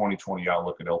released our 2020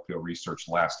 outlook at LPO Research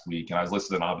last week, and I was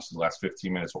listening, obviously, the last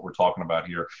 15 minutes, what we're talking about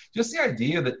here. Just the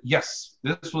idea that, yes,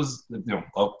 this was,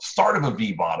 a start of a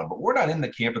V bottom, but we're not in the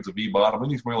camp it's a V bottom. We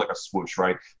think it's more like a swoosh,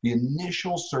 right? The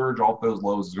initial surge off those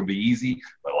lows is going to be easy,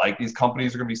 but like these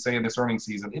companies are going to be saying this earnings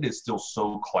season, it is still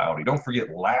so cloudy. Don't forget,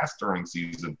 last earnings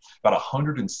season, about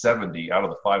 170 out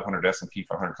of the 500 S&P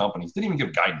 500 companies didn't even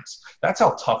give guidance. That's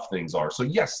how tough things are. So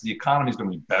yes, the economy is going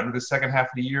to be better the second half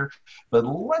of the year, but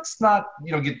let's not,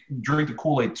 drink the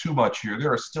Kool-Aid too much here.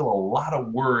 There are still a lot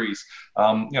of worries.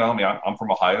 I'm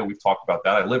from Ohio. We've talked about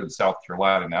that. I live in South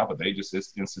Carolina now, but they just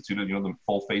instituted, the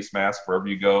full face mask wherever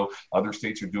you go. Other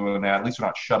states are doing that. At least they're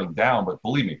not shutting down, but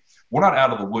believe me, we're not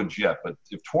out of the woods yet. But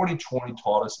if 2020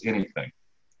 taught us anything,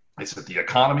 it's that the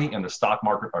economy and the stock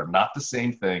market are not the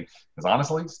same thing. Because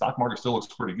honestly, the stock market still looks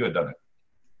pretty good, doesn't it?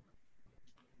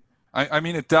 I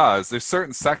mean, it does. There's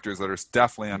certain sectors that are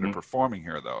definitely underperforming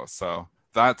here, though. So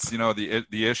that's, the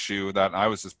issue that I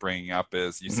was just bringing up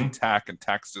is you see tech, and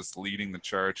tech's just leading the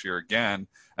charge here again.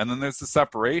 And then there's the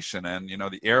separation, and,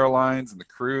 the airlines and the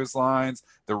cruise lines,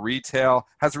 the retail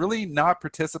has really not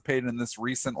participated in this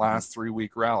recent last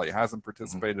 3-week rally. It hasn't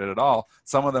participated at all.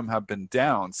 Some of them have been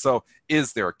down. So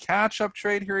is there a catch-up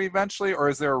trade here eventually, or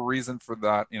is there a reason for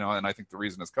that? And I think the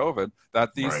reason is COVID,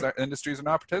 that these industries are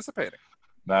not participating.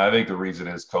 No, I think the reason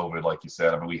is COVID, like you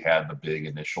said. I mean, we had the big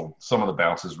initial, some of the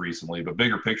bounces recently, but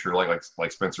bigger picture, like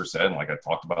Spencer said, and like I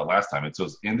talked about last time, it's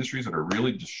those industries that are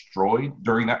really destroyed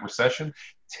during that recession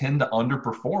tend to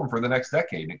underperform for the next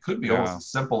decade. And it could be almost as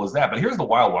simple as that. But here's the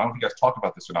wild one. I don't know if you guys talked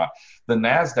about this or not. The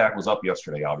NASDAQ was up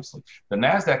yesterday, obviously. The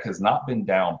NASDAQ has not been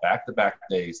down back-to-back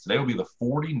days. Today will be the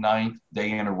 49th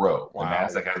day in a row. Wow.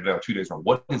 The NASDAQ has been down 2 days in a row.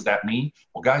 What does that mean?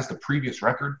 Well, guys, the previous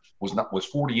record was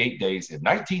 48 days in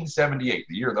 1978,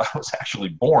 the year that I was actually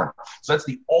born. So that's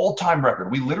the all-time record.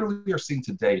 We literally are seeing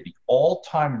today the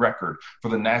all-time record for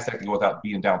the NASDAQ to go without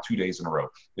being down 2 days in a row.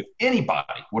 If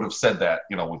anybody would have said that,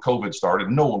 when COVID started,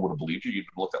 no one would have believed you. You'd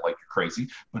have looked at like you're crazy.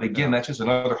 But again, that's just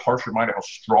another harsh reminder how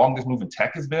strong this move in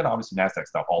tech has been. Obviously,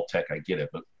 NASDAQ's not all tech, I get it,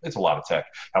 but it's a lot of tech.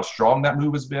 How strong that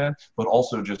move has been, but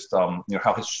also just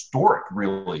how historic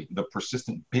really the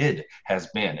persistent bid has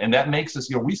been. And that makes us,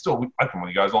 I've been with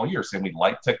you guys all year saying we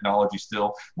like technology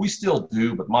still. We still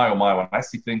do, but my, oh my, when I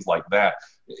see things like that,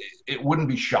 it wouldn't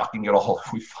be shocking at all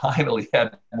if we finally had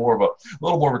a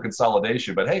little more of a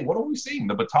consolidation. But hey, what are we seeing?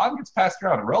 The baton gets passed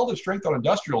around. Relative strength on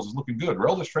industrials is looking good.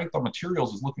 Relative strength on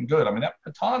materials is looking good. I mean, that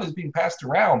baton is being passed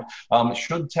around.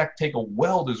 Should tech take a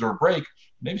well-deserved break,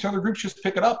 maybe some other groups just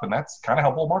pick it up, and that's kind of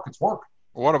how bull markets work.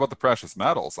 What about the precious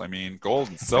metals? I mean, gold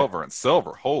and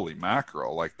silver, holy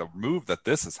mackerel. Like the move that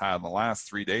this has had in the last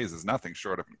 3 days is nothing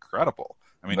short of incredible.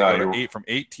 I mean, from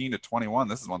 18 to 21,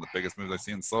 this is one of the biggest moves I've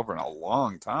seen in silver in a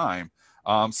long time.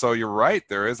 So you're right.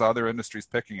 There is other industries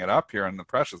picking it up here in the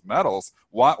precious metals.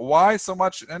 Why so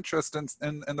much interest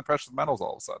in the precious metals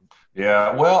all of a sudden?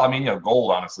 Yeah, well, I mean,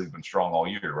 gold honestly has been strong all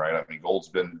year, right? I mean, gold's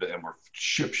been we're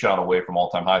shot away from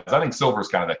all-time highs. I think silver is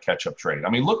kind of that catch-up trade. I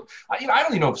mean, look, I don't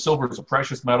even know if silver is a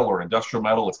precious metal or industrial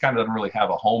metal. It's kind of doesn't really have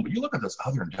a home. But you look at those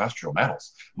other industrial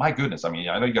metals. My goodness, I mean,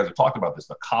 I know you guys have talked about this: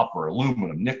 the copper,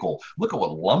 aluminum, nickel. Look at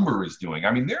what lumber is doing.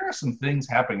 I mean, there are some things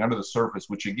happening under the surface,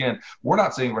 which again, we're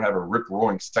not saying we're going to have a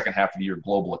rip-roaring second half of the year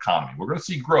global economy. We're going to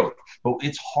see growth, but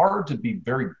it's hard to be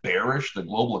very bearish the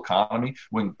global economy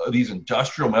when these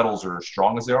industrial metals are as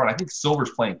strong as they are. And I think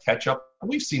silver's playing catch up.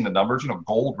 We've seen the numbers,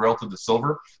 gold relative to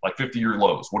silver, like 50-year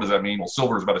lows. What does that mean? Well,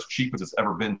 silver is about as cheap as it's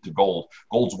ever been to gold.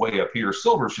 Gold's way up here.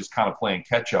 Silver's just kind of playing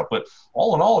catch up. But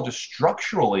all in all, just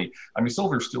structurally, I mean,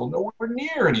 silver's still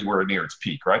anywhere near its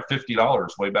peak, right? $50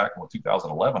 way back in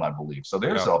 2011, I believe. So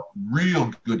there's a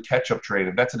real good catch-up trade.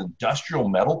 If that's an industrial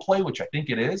metal play, which I think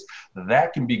it is,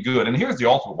 that can be good. And here's the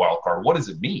ultimate wild card. What does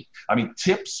it mean? I mean,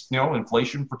 TIPS,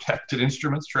 inflation-protected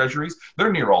instruments, treasuries,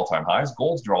 they're near all-time highs.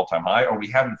 Gold's near all-time high. Are we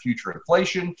having future inflation?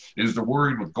 Is there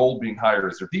worried with gold being higher?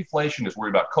 Is there deflation? Is worried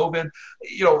about COVID?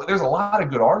 There's a lot of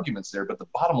good arguments there, but the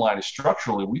bottom line is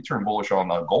structurally, we turned bullish on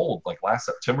gold like last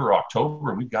September or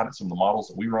October, and we've got it in some of the models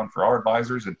that we run for our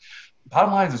advisors. And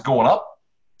bottom line is going up.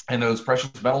 And those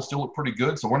precious metals still look pretty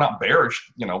good. So we're not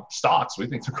bearish, stocks. We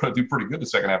think they're going to do pretty good the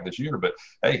second half of this year. But,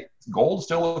 hey, gold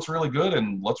still looks really good,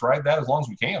 and let's ride that as long as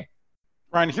we can.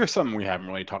 Ryan, here's something we haven't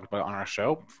really talked about on our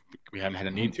show. We haven't had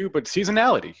a need to, but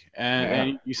seasonality.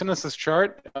 And you sent us this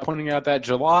chart pointing out that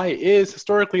July is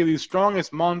historically the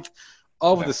strongest month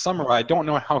of the summer. I don't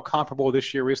know how comparable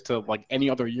this year is to like any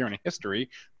other year in history.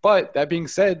 But that being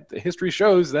said, the history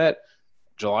shows that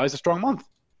July is a strong month.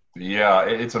 Yeah,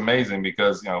 it's amazing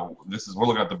because, we're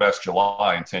looking at the best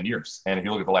July in 10 years. And if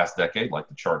you look at the last decade, like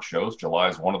the chart shows, July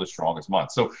is one of the strongest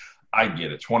months. So I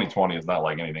get it. 2020 is not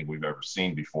like anything we've ever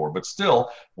seen before. But still,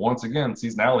 once again,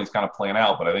 seasonality is kind of playing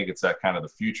out. But I think it's that kind of the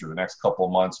future. The next couple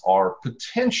of months are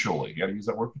potentially, you got to use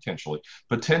that word potentially,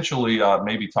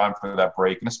 maybe time for that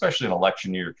break. And especially an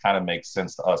election year, it kind of makes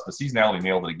sense to us. The seasonality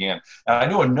nailed it again. And I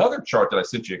know another chart that I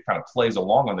sent you kind of plays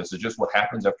along on this is just what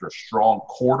happens after a strong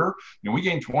quarter. We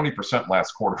gained 20%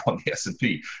 last quarter on the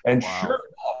S&P. And sure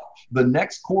enough, the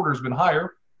next quarter has been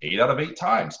higher. 8 out of 8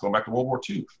 times, going back to World War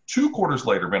II. 2 quarters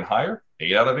later, been higher,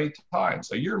 8 out of 8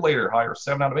 times. A year later, higher,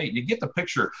 7 out of 8. You get the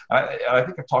picture. I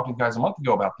think I talked to you guys a month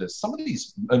ago about this. Some of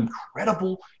these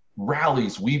incredible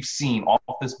rallies we've seen off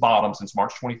this bottom since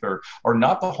March 23rd are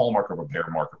not the hallmark of a bear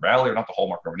market rally or not the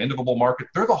hallmark of an end of a bull market.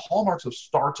 They're the hallmarks of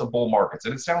starts of bull markets.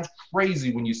 And it sounds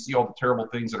crazy when you see all the terrible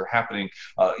things that are happening,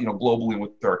 globally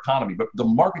with our economy. But the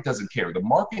market doesn't care. The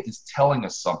market is telling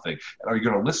us something. And are you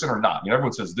going to listen or not?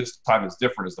 Everyone says this time is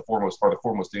different is the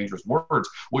foremost dangerous words.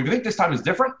 Well, if you think this time is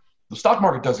different, the stock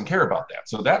market doesn't care about that.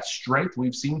 So that strength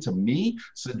we've seen, to me,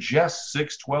 suggests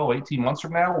 6, 12, 18 months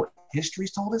from now, what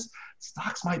history's told us,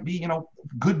 stocks might be,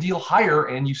 good deal higher,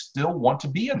 and you still want to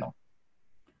be in them.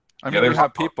 I mean, you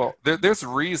have people, there's a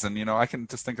reason, I can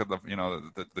just think of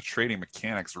the trading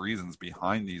mechanics reasons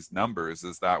behind these numbers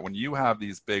is that when you have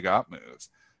these big up moves,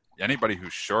 anybody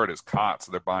who's short is caught,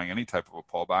 so they're buying any type of a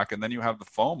pullback. And then you have the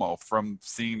FOMO from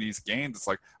seeing these gains. It's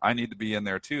like, I need to be in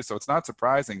there too. So it's not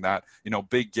surprising that,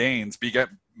 big gains, you get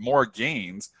more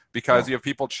gains because you have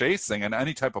people chasing, and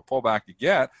any type of pullback you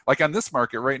get, like on this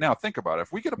market right now, think about it.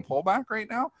 If we get a pullback right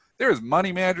now, there's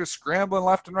money managers scrambling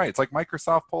left and right. It's like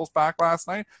Microsoft pulls back last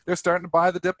night. They're starting to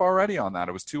buy the dip already on that.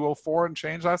 It was 204 and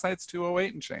change last night. It's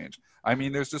 208 and change. I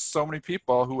mean, there's just so many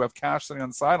people who have cash sitting on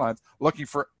the sidelines looking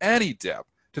for any dip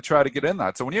to try to get in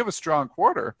that. So when you have a strong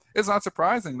quarter, it's not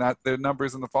surprising that the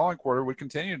numbers in the following quarter would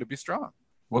continue to be strong.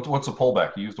 What's a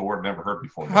pullback? You used a word I've never heard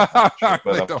before.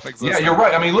 Yeah, you're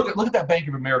right. I mean, look at that Bank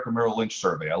of America Merrill Lynch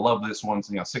survey. I love this one.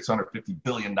 $650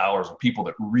 billion of people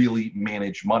that really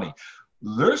manage money.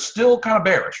 they're still kind of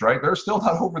bearish, right? They're still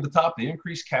not over the top. They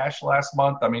increased cash last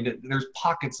month. I mean, there's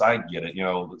pockets, I get it.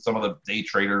 Some of the day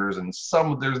traders and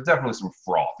there's definitely some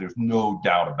froth. There's no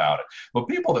doubt about it. But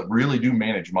people that really do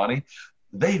manage money,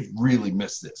 they've really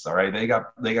missed this. All right. They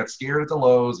got scared at the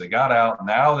lows. They got out.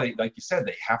 Now they, like you said,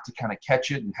 they have to kind of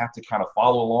catch it and have to kind of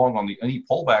follow along on any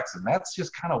pullbacks. And that's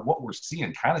just kind of what we're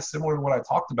seeing, kind of similar to what I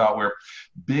talked about, where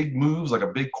big moves, like a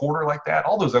big quarter like that,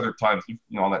 all those other times,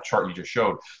 on that chart you just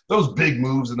showed, those big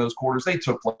moves in those quarters, they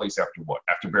took place after what?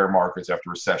 After bear markets, after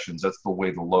recessions. That's the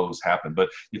way the lows happen. But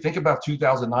you think about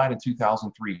 2009 and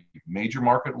 2003, major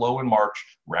market low in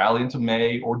March, rally into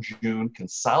May or June,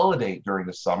 consolidate during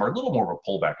the summer, a little more of a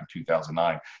pullback in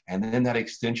 2009, and then that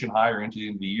extension higher into the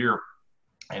end of the year.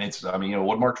 And it's,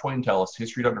 what Mark Twain tell us,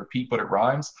 history doesn't repeat, but it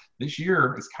rhymes. This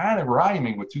year is kind of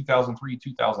rhyming with 2003,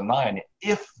 2009.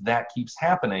 If that keeps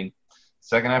happening,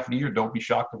 second half of the year, don't be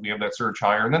shocked if we have that surge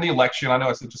higher. And then the election, I know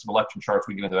I said just some election charts,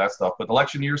 we get into that stuff, but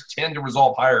election years tend to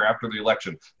resolve higher after the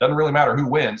election. Doesn't really matter who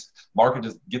wins. Market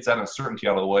just gets that uncertainty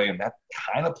out of the way, and that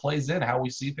kind of plays in how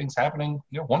we see things happening,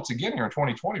 once again here in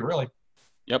 2020, really.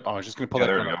 Yep, I was just going to pull that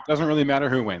up. Doesn't really matter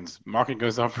who wins. Market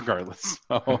goes up regardless.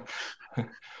 So,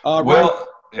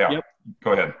 Yep.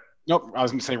 Go ahead. Nope, I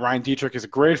was going to say Ryan Dietrich is a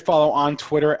great follow on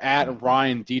Twitter at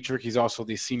Ryan Dietrich. He's also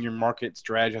the senior market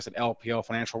strategist at LPL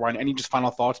Financial. Ryan, any just final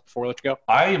thoughts before we let you go?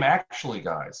 I am actually,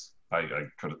 guys, I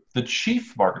could have the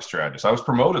chief market strategist. I was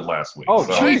promoted last week. Oh,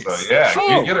 chief!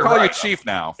 Yeah, you get it call right. You chief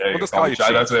now. Yeah, we'll just call you chief.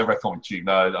 That's what everybody calls me chief.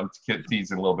 No, I'm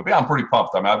teasing a little bit. But yeah, I'm pretty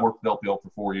pumped. I've worked with LPL for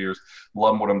 4 years.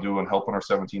 Loving what I'm doing, helping our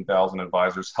 17,000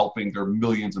 advisors, helping their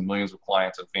millions and millions of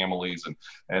clients and families,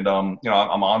 and I'm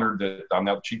honored that I'm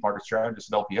now the chief market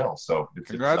strategist at LPL. So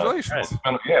congratulations!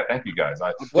 Thank you guys.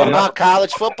 What about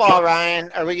college football,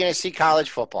 Ryan? Are we going to see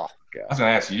college football? I was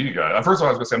going to ask you guys. First of all,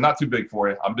 I was going to say I'm not too big for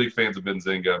you. I'm big fans of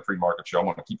Benzinga and PreMarket Show. I'm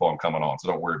going to keep on coming on, so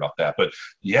don't worry about that. But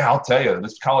yeah, I'll tell you,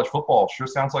 this college football sure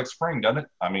sounds like spring, doesn't it?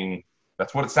 I mean,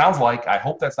 that's what it sounds like. I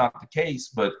hope that's not the case,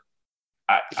 but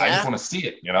I just want to see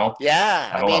it,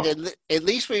 Yeah, I mean, at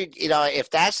least we, if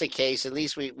that's the case, at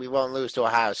least we won't lose to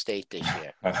Ohio State this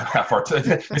year.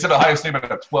 They said Ohio State might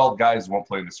have 12 guys who won't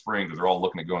play in the spring because they're all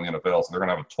looking to go in the NFL, so they're going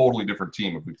to have a totally different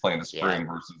team if we play in the spring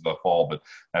versus the fall. But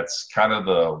that's kind of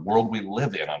the world we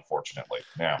live in, unfortunately.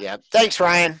 Yeah. Thanks,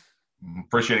 Ryan.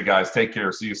 Appreciate it, guys. Take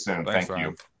care. See you soon. Thanks, Thank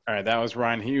you. All right, that was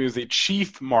Ryan. He was the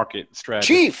chief market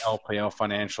strategist at LPL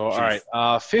Financial. All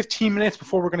right, 15 minutes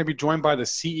before we're going to be joined by the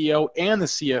CEO and the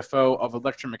CFO of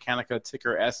Electrameccanica,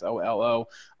 ticker SOLO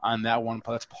on that one.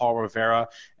 That's Paul Rivera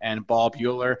and Bob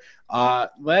Euler.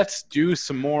 Let's do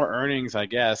some more earnings, I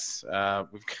guess.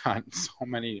 We've got so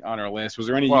many on our list. Was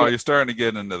there any? Well, you're starting to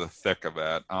get into the thick of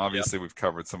it. Obviously, we've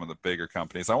covered some of the bigger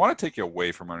companies. I want to take you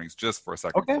away from earnings just for a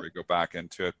second before we go back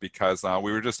into it, because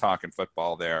we were just talking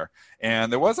football there.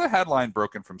 And there was a headline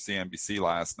broken from CNBC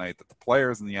last night that the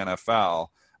players in the NFL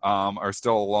are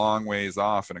still a long ways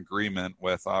off in agreement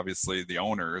with, obviously, the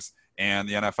owners. And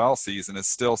the NFL season is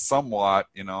still somewhat,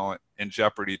 in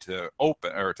jeopardy to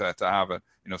open or to have it,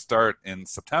 start in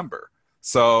September.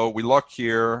 So we look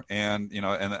here, and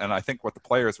and I think what the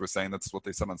players were saying, that's what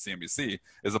they said on CNBC,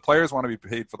 is the players want to be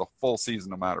paid for the full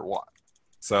season no matter what.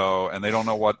 So, and they don't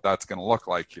know what that's going to look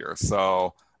like here.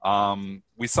 So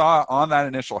we saw on that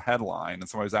initial headline, and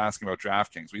somebody was asking about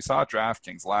DraftKings. We saw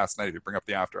DraftKings last night, if you bring up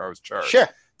the after hours chart,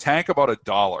 tank about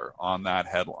 $1 on that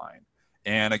headline.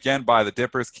 And again, the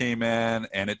dippers came in,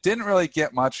 and it didn't really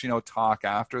get much, talk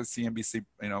after the CNBC,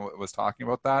 was talking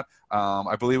about that.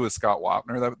 I believe it was Scott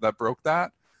Wapner that broke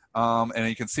that. And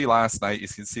you can see last night, you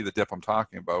can see the dip I'm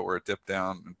talking about where it dipped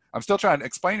down. I'm still trying to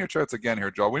explain your charts again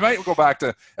here, Joel. We might go back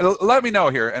to, let me know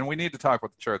here, and we need to talk about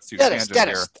the charts too.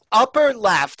 Dennis, upper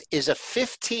left is a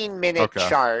 15-minute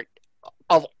chart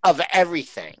of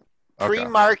everything.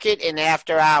 Pre-market and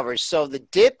after hours. So the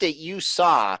dip that you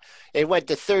saw, it went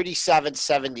to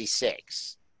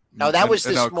 37.76. No, that was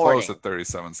this morning. Close at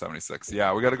 37.76.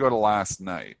 Yeah, we got to go to last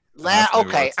night.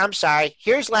 I'm sorry.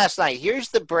 Here's last night. Here's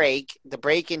the break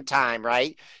in time,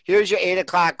 right? Here's your 8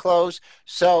 o'clock close.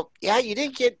 So, yeah, you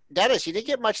didn't get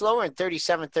much lower than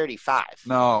 37.35.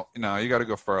 No, you got to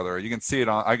go further. You can see it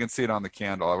I can see it on the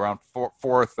candle around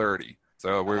 4:30.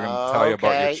 So we're going to tell you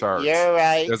about your charts. You're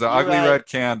right. There's an ugly red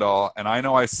candle, and I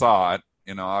know I saw it.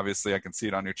 Obviously I can see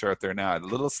it on your chart there now. A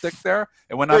little stick there.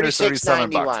 It went under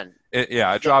 $37.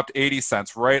 It dropped 80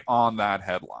 cents right on that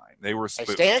headline. They were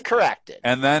spoofed. I stand corrected.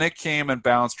 And then it came and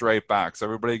bounced right back. So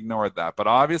everybody ignored that. But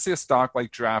obviously a stock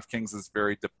like DraftKings is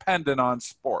very dependent on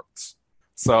sports.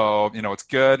 So, it's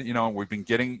good. We've been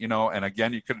getting, and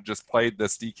again, you could have just played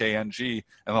this DKNG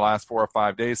in the last 4 or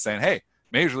 5 days saying, hey,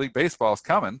 Major League Baseball is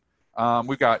coming.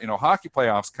 We've got, hockey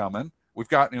playoffs coming. we've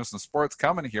got, some sports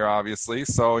coming here, obviously.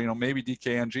 So, maybe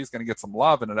DKNG is going to get some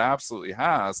love, and it absolutely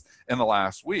has in the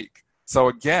last week. So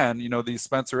again, these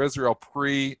Spencer Israel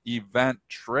pre-event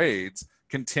trades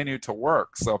continue to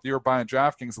work. So if you were buying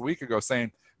DraftKings a week ago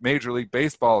saying Major League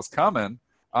Baseball is coming,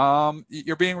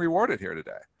 you're being rewarded here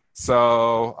today.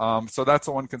 So that's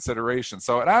the one consideration.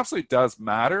 So it absolutely does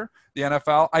matter, the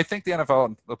NFL. I think the NFL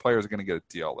and the players are going to get a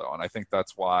deal, though. And I think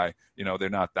that's why, they're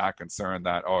not that concerned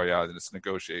that, it's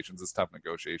negotiations, it's tough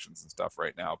negotiations and stuff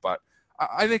right now. But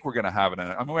I think we're going to have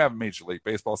we have a Major League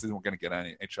Baseball season. We're going to get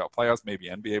NHL playoffs, maybe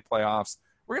NBA playoffs.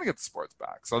 We're going to get the sports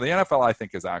back. So the NFL, I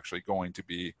think, is actually going to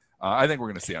be I think we're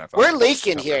going to see NFL. We're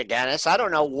leaking here, Dennis. I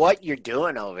don't know what you're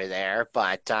doing over there,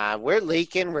 but we're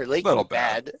leaking. We're leaking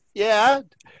bad. Yeah.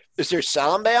 Is there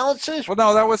selling balances? Well,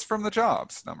 no, that was from the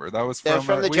jobs number. That was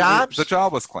from the jobs? The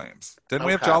jobless claims. Didn't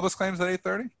we have jobless claims at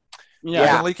 8:30? Yeah.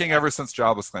 I've been leaking ever since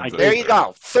jobless claims. There you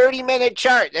go. 30-minute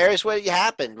chart. There's what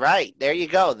happened. Right. There you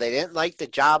go. They didn't like the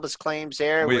jobless claims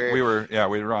there. We were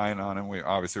relying on them. We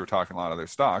obviously were talking a lot of their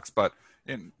stocks, but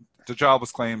in the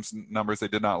jobless claims numbers they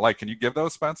did not like. Can you give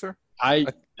those, Spencer? I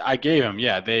gave them.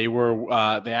 Yeah, they were.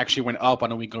 They actually went up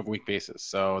on a week-over-week basis.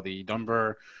 So the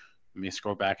number. Let me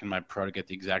scroll back in my pro to get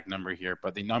the exact number here.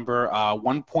 But the number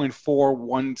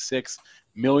 1.416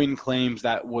 million claims,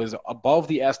 that was above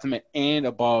the estimate and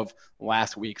above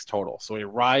last week's total. So a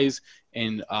rise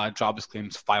in jobless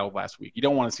claims filed last week. You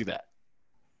don't want to see that.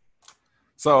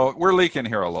 So we're leaking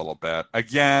here a little bit.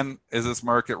 Again, is this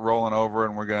market rolling over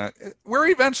and we're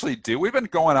eventually due? We've been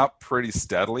going up pretty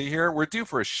steadily here. We're due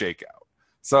for a shakeout.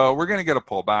 So we're going to get a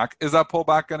pullback. Is that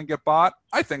pullback going to get bought?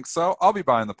 I think so. I'll be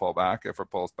buying the pullback if it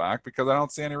pulls back because I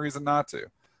don't see any reason not to.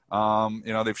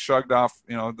 They've shrugged off,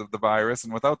 the virus,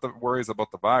 and without the worries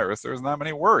about the virus, there's not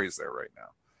many worries there right now.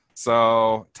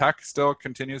 So tech still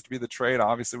continues to be the trade.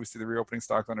 Obviously, we see the reopening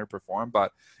stocks underperform,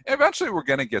 but eventually we're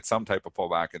going to get some type of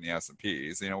pullback in the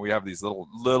S&Ps. We have these little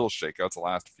shakeouts the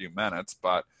last few minutes,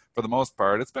 but for the most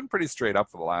part, it's been pretty straight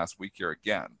up for the last week here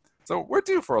again. So we're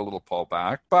due for a little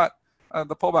pullback, but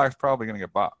the pullback is probably going to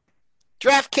get bought.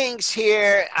 DraftKings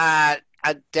here,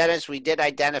 Dennis, we did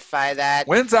identify that.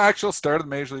 When's the actual start of the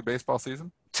Major League Baseball season?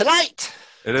 Tonight.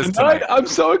 It is tonight. I'm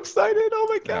so excited. Oh,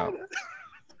 my God. Yeah.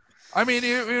 I mean,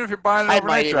 even if you're buying an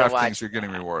overnight DraftKings, you're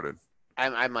getting rewarded.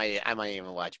 I might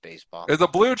even watch baseball. Is the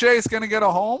Blue Jays going to get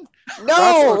a home?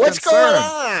 No, what's going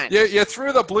on? You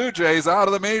threw the Blue Jays out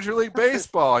of the Major League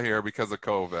Baseball here because of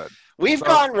COVID. We've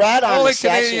gone red on the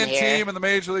session here. Only Canadian team in the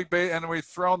Major League and we've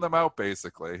thrown them out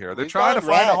basically here. They're trying to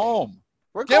find a home.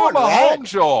 Give them a home,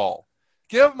 Joel.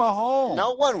 Give them a home.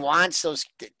 No one wants those.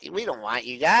 We don't want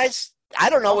you guys. I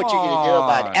don't know what you're going to do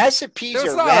about it. S&Ps are red now, Dennis.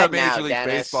 There's not a Major League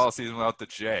Baseball season without the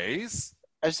Jays.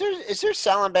 Is there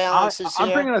selling balances I'm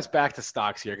here? bringing us back to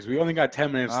stocks here because we only got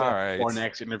 10 minutes left before our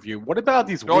next interview. What about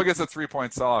these? Joel gets a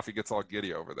 3-point sell-off. He gets all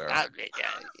giddy over there.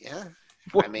 Yeah.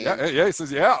 I mean, yeah, he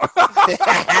says, yeah.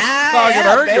 I'm not going to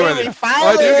argue with you.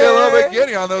 I do get a little bit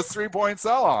giddy on those 3-point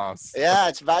sell-offs. Yeah,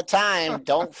 it's about time.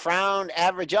 Don't frown,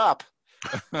 average up.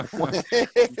 now,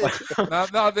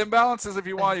 the imbalances, if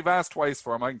you want, you've asked twice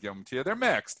for them. I can give them to you. They're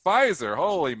mixed. Pfizer,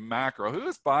 holy mackerel.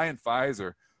 Who's buying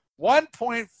Pfizer?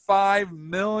 1.5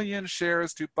 million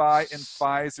shares to buy in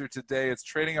Pfizer today. It's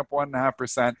trading up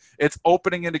 1.5%. Its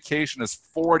opening indication is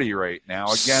 40 right now.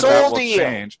 Again, that will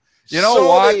change. You know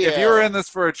what? If you were in this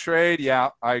for a trade, yeah,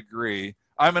 I agree.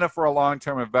 I'm in it for a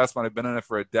long-term investment. I've been in it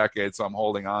for a decade, so I'm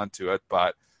holding on to it.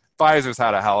 But Pfizer's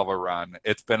had a hell of a run.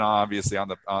 It's been obviously on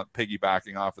the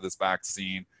piggybacking off of this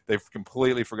vaccine. They've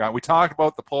completely forgotten. We talked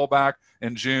about the pullback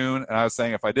in June, and I was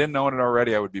saying if I didn't own it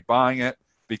already, I would be buying it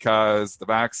because the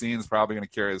vaccine is probably going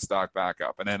to carry the stock back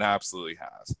up, and it absolutely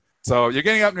has. So you're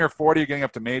getting up near 40, you're getting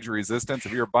up to major resistance.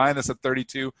 If you're buying this at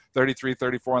 32, 33,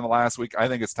 34 in the last week, I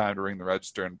think it's time to ring the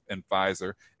register in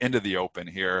Pfizer into the open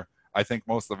here. I think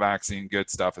most of the vaccine good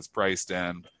stuff is priced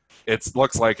in. It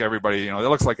looks like everybody, it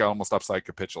looks like almost upside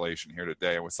capitulation here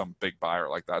today with some big buyer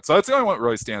like that. So that's the only one that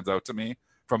really stands out to me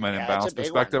from an imbalance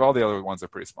perspective. All the other ones are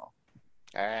pretty small.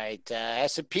 All right,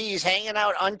 S&P's hanging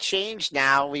out unchanged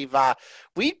now. We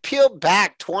peeled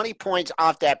back 20 points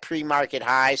off that pre-market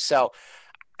high, so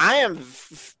I am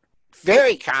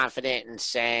very confident in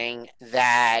saying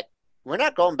that we're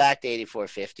not going back to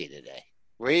 84.50 today.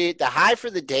 The high for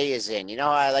the day is in.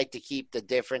 I like to keep the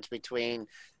difference between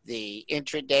the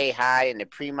intraday high and the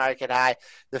pre-market high.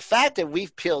 The fact that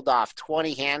we've peeled off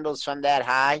 20 handles from that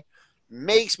high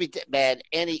makes me bad.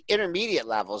 Any intermediate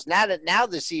levels. Now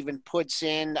this even puts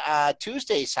in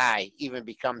Tuesday's high even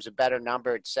becomes a better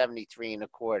number at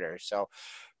 73.25. So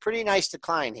pretty nice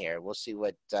decline here. We'll see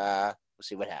what We'll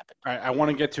see what happens. All right, I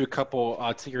want to get to a couple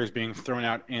tickers being thrown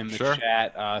out in the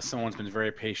chat. Someone's been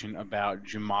very patient about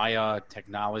Jumaya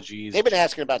Technologies. They've been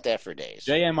asking about that for days.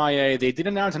 JMIA, they did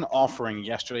announce an offering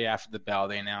yesterday after the bell.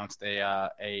 They announced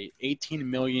a 18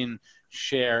 million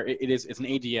share. It's an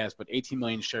ADS, but 18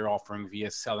 million share offering via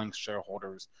selling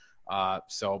shareholders. But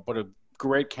a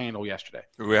great candle yesterday.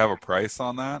 Do we have a price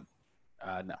on that?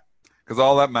 No. Because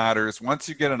all that matters, once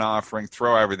you get an offering,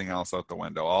 throw everything else out the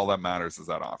window. All that matters is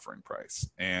that offering price.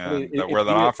 And where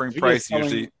that offering price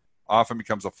usually often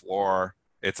becomes a floor,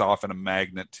 it's often a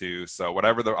magnet too. So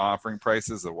whatever the offering price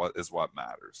is what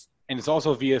matters. And it's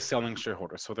also via selling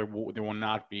shareholders, so there will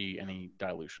not be any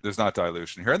dilution. There's not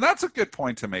dilution here. And that's a good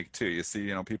point to make too. You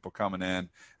see, people coming in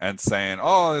and saying,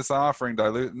 oh, this offering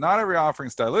dilute. Not every offering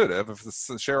is dilutive if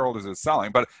the shareholders are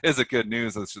selling, but is it good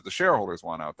news that the shareholders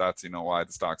want out? That's, why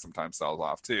the stock sometimes sells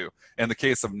off too. In the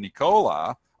case of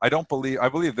Nikola, I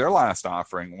believe their last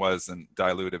offering wasn't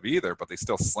dilutive either, but they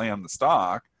still slammed the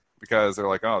stock because they're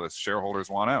like, oh, the shareholders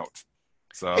want out.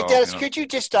 So, hey, Dennis, could you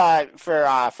just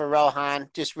for Rohan,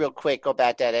 just real quick, go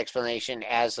back to that explanation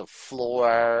as a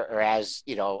floor or as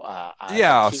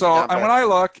yeah. So and when I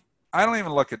look, I don't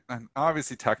even look at. And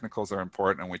obviously, technicals are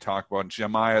important, and we talk about.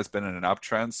 Jumaya has been in an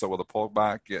uptrend, so will the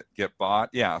pullback get bought?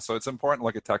 Yeah. So it's important to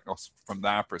look at technicals from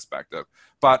that perspective.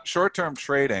 But short-term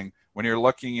trading, when you're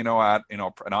looking, at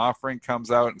an offering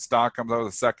comes out and stock comes out of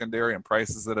the secondary and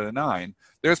prices it at a 9,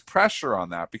 there's pressure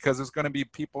on that because there's going to be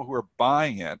people who are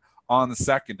buying it on the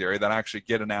secondary that actually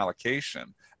get an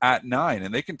allocation at 9,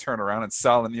 and they can turn around and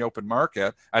sell in the open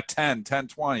market at 10, 10,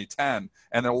 20, 10,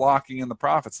 and they're locking in the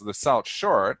profits. So they sell it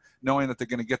short, knowing that they're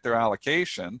going to get their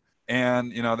allocation.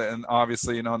 And, and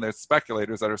obviously, and there's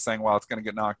speculators that are saying, well, it's going to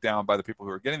get knocked down by the people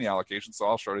who are getting the allocation, so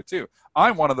I'll short it too.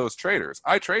 I'm one of those traders.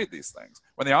 I trade these things.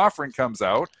 When the offering comes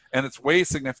out and it's way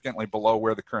significantly below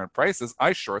where the current price is,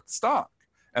 I short the stock.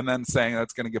 And then saying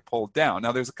that's going to get pulled down.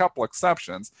 Now, there's a couple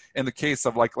exceptions. In the case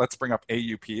of, let's bring up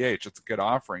AUPH. It's a good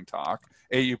offering talk.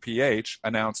 AUPH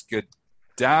announced good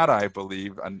data, I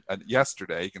believe,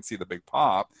 yesterday. You can see the big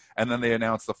pop. And then they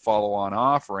announced the follow-on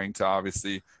offering to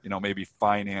obviously, maybe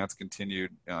finance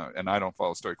continued. And I don't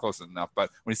follow the story close enough. But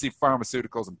when you see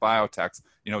pharmaceuticals and biotechs,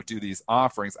 do these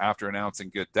offerings after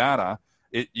announcing good data,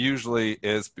 it usually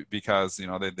is because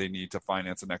they need to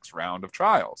finance the next round of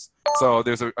trials. So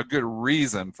there's a good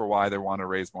reason for why they want to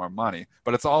raise more money,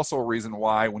 but it's also a reason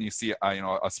why when you see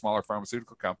a smaller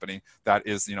pharmaceutical company that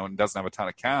is and doesn't have a ton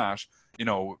of cash,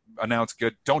 announce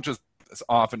good, don't just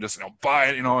often just buy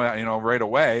it right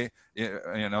away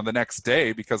the next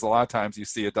day, because a lot of times you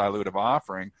see a dilutive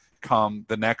offering come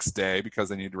the next day because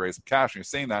they need to raise some cash. And you're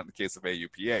seeing that in the case of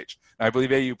AUPH. Now, I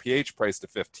believe AUPH priced to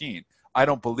 15. I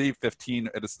don't believe 15.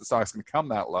 The stock's going to come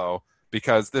that low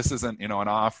because this isn't an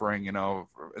offering.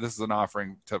 This is an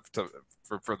offering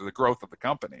for the growth of the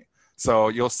company. So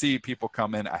you'll see people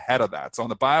come in ahead of that. So on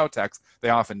the biotechs, they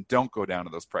often don't go down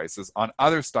to those prices. On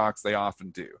other stocks, they often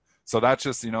do. So that's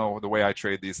just the way I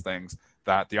trade these things.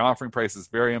 That the offering price is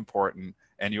very important,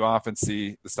 and you often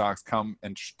see the stocks come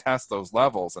and test those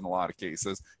levels in a lot of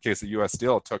cases. In case of U.S.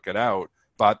 Steel took it out.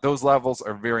 But those levels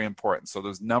are very important. So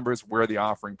those numbers where the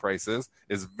offering price is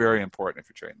very important if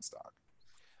you're trading stock.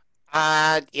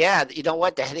 Yeah, you know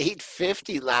what? That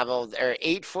 850 level or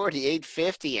 840,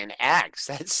 850 and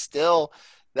X,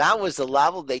 that was the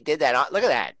level they did that on. Look at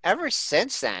that. Ever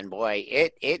since then, boy,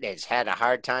 it has had a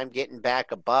hard time getting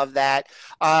back above that.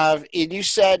 And you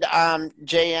said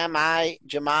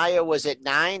Jumaya was at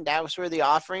 9. That was where the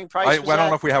offering price was I don't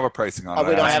know if we have a pricing on it. Oh,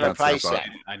 we don't have a price yet.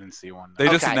 I didn't see one. They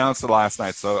just announced it last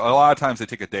night. So a lot of times they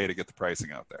take a day to get the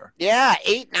pricing out there. Yeah,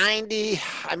 890.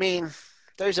 I mean,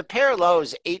 there's a pair of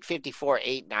lows, 854,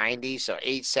 890, so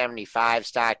 875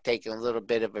 stock taking a little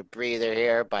bit of a breather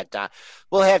here, but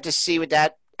we'll have to see what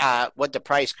the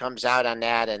price comes out on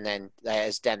that, and then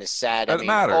as Dennis said, that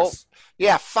matters.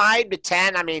 5 to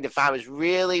 10. I mean, if I was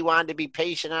really wanting to be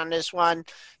patient on this one,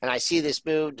 and I see this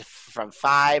move from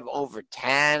 5 over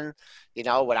 10,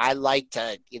 what I like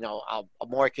to, a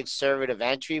more conservative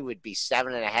entry would be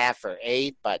 7.5 or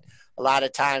 8, but a lot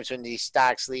of times when these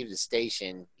stocks leave the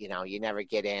station, you never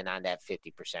get in on that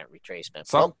 50%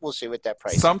 retracement. We'll see what that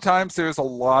price is. Sometimes there's a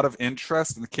lot of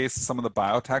interest. In the case of some of the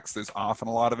biotechs, there's often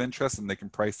a lot of interest, and they can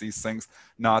price these things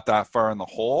not that far in the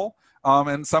hole.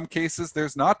 In some cases,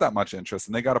 there's not that much interest,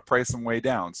 and they got to price them way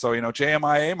down. So,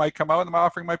 JMIA might come out, and the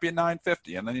offering might be at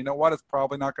 950, and then you know what? It's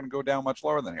probably not going to go down much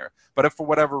lower than here. But if for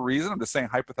whatever reason, I'm just saying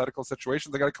hypothetical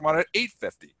situations, they got to come out at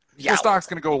 850. Your stock's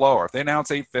going to go lower. If they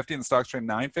announce 850 and the stock's trading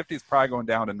 950, it's probably going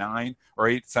down to 9 or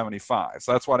 875.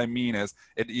 So that's what I mean is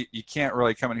you can't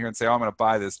really come in here and say, oh, I'm going to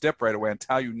buy this dip right away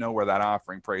until you know where that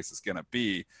offering price is going to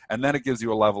be. And then it gives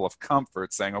you a level of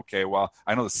comfort saying, okay, well,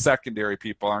 I know the secondary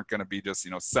people aren't going to be just,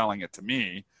 selling it to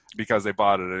me because they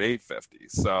bought it at 850.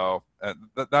 So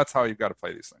that's how you've got to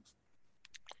play these things.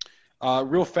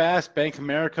 Real fast, Bank of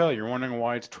America, you're wondering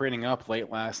why it's trading up late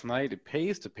last night. It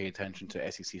pays to pay attention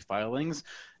to SEC filings.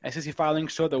 SEC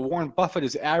filings show that Warren Buffett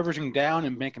is averaging down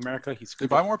in Bank of America. Did you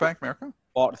buy more Bank of America?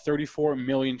 Bought 34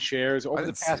 million shares over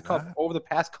the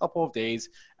past couple of days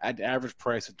at an average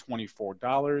price of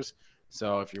 $24.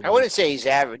 So if you're, I wouldn't say he's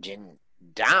averaging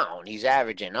down. He's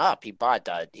averaging up. He bought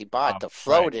the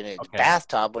float in his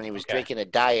bathtub when he was drinking a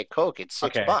Diet Coke at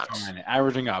 $6. Fine.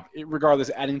 Averaging up, regardless,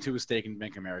 adding to his stake in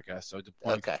Bank of America. So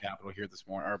deploying capital here this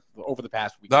morning or over the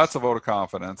past week. That's a vote of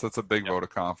confidence. That's a big vote of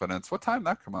confidence. What time did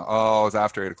that come out? Oh, it was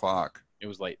after 8 o'clock. It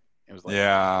was late.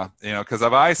 Yeah, because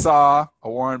if I saw a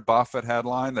Warren Buffett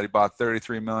headline that he bought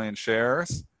 33 million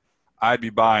shares, I'd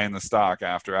be buying the stock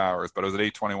after hours, but it was at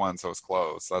 8:21, so it's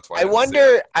closed. So that's why I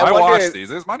watched these.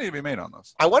 There's money to be made on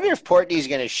those. I wonder if Portney's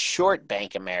going to short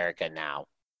Bank America now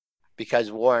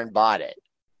because Warren bought it.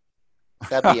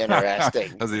 That'd be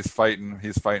interesting. Because he's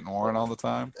fighting Warren all the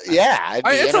time. Yeah,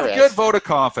 it's a good vote of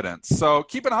confidence. So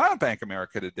keep an eye on Bank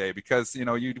America today because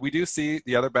we do see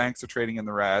the other banks are trading in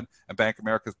the red and Bank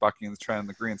America's bucking the trend in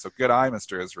the green. So good eye,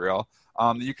 Mr. Israel.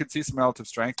 You could see some relative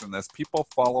strength in this. People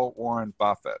follow Warren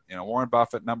Buffett. Warren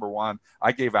Buffett number 1.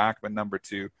 I gave Ackman number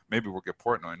 2. Maybe we'll get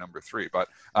Portnoy number 3, but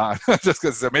just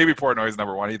because maybe Portnoy is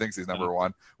number 1. He thinks he's number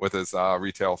 1 with his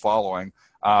retail following.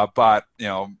 But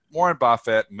Warren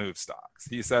Buffett moves stocks.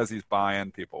 He says he's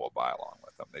buying. People will buy along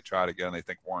with him. They try to get him. They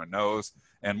think Warren knows,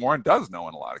 and Warren does know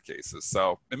in a lot of cases.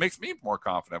 So it makes me more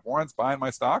confident. If Warren's buying my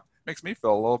stock, makes me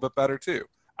feel a little bit better too.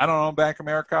 I don't own Bank of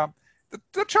America.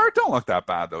 The chart don't look that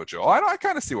bad though, Joel. I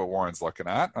kind of see what Warren's looking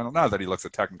at. I don't know that he looks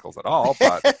at technicals at all,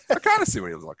 but I kind of see what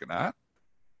he was looking at.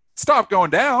 Stop going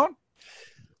down.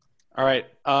 All right.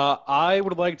 I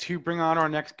would like to bring on our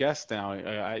next guest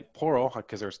now, plural,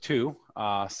 because there's 2.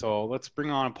 So let's bring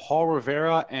on Paul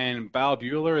Rivera and Bal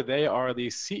Bueller. They are the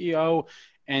CEO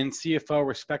and CFO,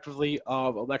 respectively,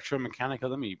 of Electrameccanica.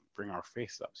 Let me bring our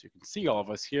face up so you can see all of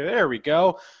us here. There we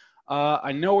go.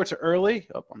 I know it's early.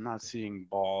 Oh, I'm not seeing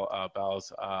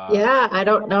Bal's. Yeah, I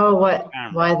don't know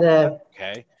why the.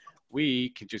 Okay, we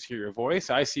can just hear your voice.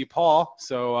 I see Paul.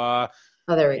 So.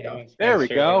 Oh, there we go. There we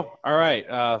go. All right,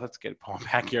 let's get Paul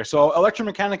back here. So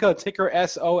Electrameccanica, ticker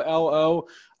SOLO.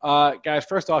 Guys,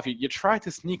 first off, you tried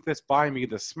to sneak this by me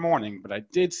this morning, but I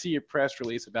did see a press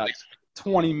release about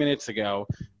 20 minutes ago,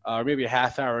 maybe a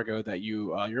half hour ago, that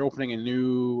you're opening a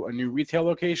new retail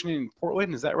location in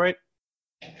Portland. Is that right?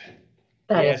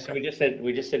 So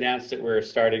we just announced that we're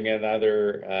starting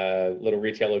another little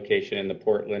retail location in the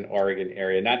Portland, Oregon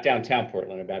area, not downtown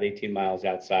Portland, about 18 miles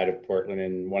outside of Portland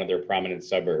in one of their prominent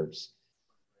suburbs.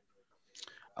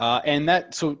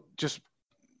 So just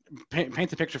paint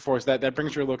the picture for us. That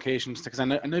brings your locations, because I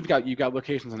know you've got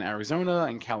locations in Arizona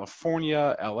and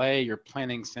California, LA. You're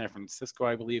planning San Francisco,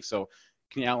 I believe. So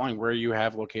can you outline where you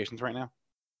have locations right now?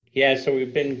 Yeah, so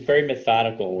we've been very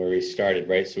methodical where we started,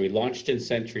 right? So we launched in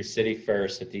Century City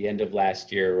first at the end of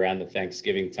last year, around the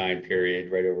Thanksgiving time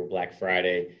period, right over Black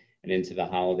Friday and into the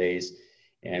holidays.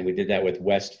 And we did that with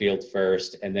Westfield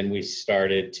first, and then we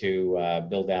started to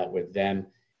build out with them.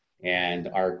 And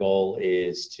our goal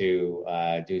is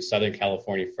to do Southern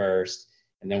California first,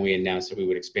 and then we announced that we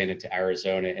would expand into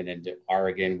Arizona and then to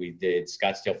Oregon. We did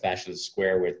Scottsdale Fashion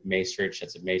Square with Macerich.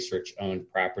 That's a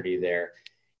Macerich-owned property there.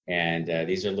 And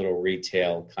these are little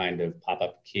retail kind of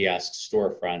pop-up kiosk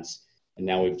storefronts. And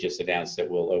now we've just announced that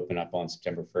we'll open up on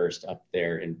September 1st up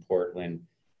there in Portland,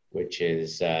 which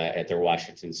is at their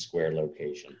Washington Square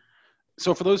location.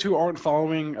 So for those who aren't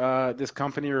following this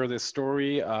company or this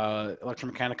story,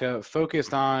 Electrameccanica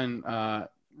focused on, I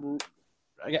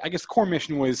guess the core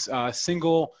mission was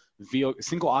single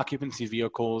occupancy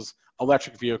vehicles,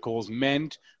 electric vehicles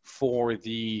meant for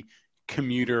the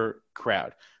commuter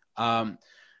crowd.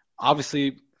 Obviously,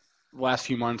 the last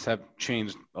few months have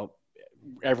changed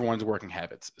everyone's working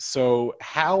habits. So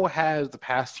how has the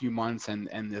past few months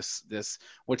and this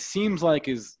what seems like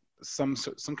is some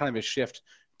kind of a shift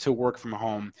to work from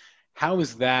home, how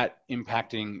is that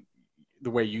impacting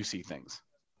the way you see things?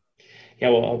 Yeah,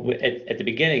 well, at the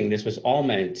beginning, this was all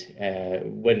meant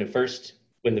when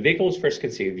the vehicle was first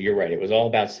conceived. You're right; it was all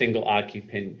about single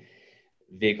occupant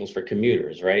vehicles for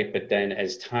commuters, right? But then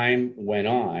as time went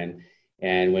on,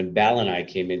 And when Bal and I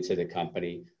came into the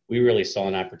company, we really saw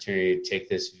an opportunity to take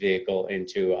this vehicle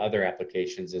into other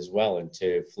applications as well,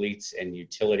 into fleets and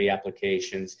utility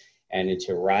applications and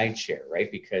into rideshare, right?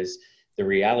 Because the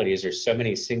reality is there's so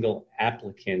many single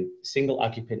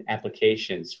occupant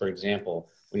applications. For example,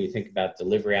 when you think about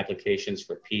delivery applications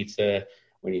for pizza,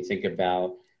 when you think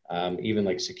about even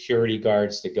like security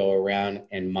guards to go around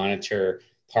and monitor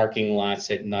parking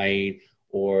lots at night,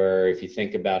 or if you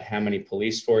think about how many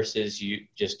police forces,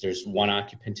 there's one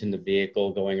occupant in the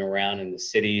vehicle going around in the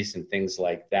cities and things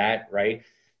like that, right?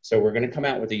 So we're going to come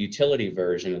out with a utility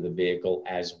version of the vehicle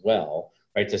as well,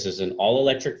 right? This is an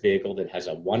all-electric vehicle that has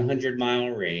a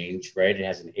 100-mile range, right? It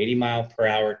has an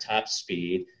 80-mile-per-hour top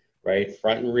speed, right?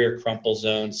 Front and rear crumple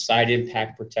zones, side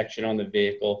impact protection on the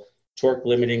vehicle, torque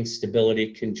limiting,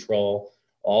 stability control,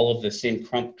 all of the same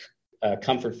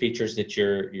comfort features that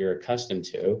you're accustomed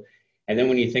to. And then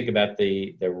when you think about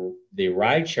the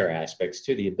rideshare aspects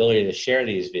too, the ability to share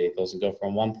these vehicles and go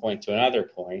from one point to another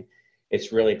point,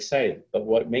 it's really exciting. But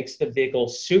what makes the vehicle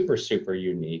super, super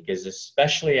unique is,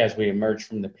 especially as we emerge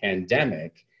from the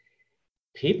pandemic,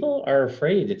 people are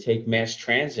afraid to take mass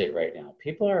transit right now.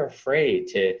 People are afraid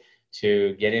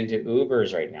to get into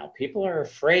Ubers right now. People are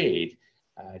afraid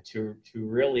to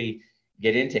really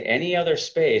get into any other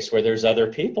space where there's other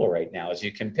people right now, as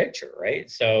you can picture, right?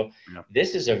 So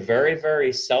This is a very,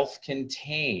 very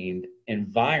self-contained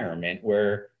environment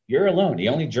where you're alone. The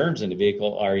only germs in the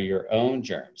vehicle are your own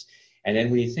germs. And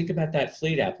then when you think about that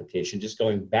fleet application, just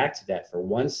going back to that for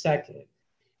 1 second,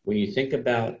 when you think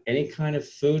about any kind of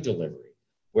food delivery,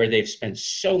 where they've spent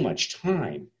so much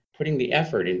time putting the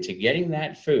effort into getting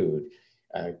that food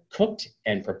cooked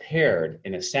and prepared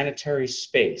in a sanitary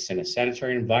space, in a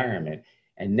sanitary environment,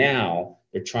 and now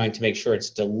they're trying to make sure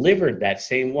it's delivered that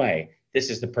same way. This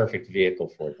is the perfect vehicle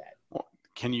for that.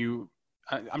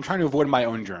 I'm trying to avoid my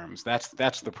own germs. That's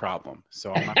the problem.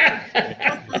 So I'm not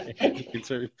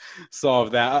to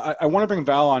solve that. I want to bring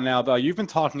Val on now. Val, you've been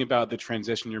talking about the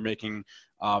transition you're making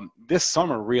this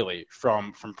summer, really,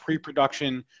 from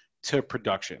pre-production to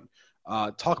production.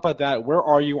 Talk about that. Where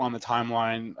are you on the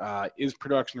timeline? Is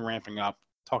production ramping up?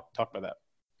 Talk about that.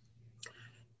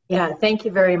 Yeah, thank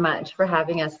you very much for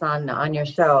having us on your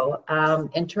show.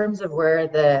 In terms of where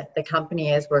the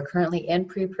company is, we're currently in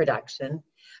pre-production.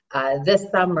 This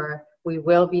summer, we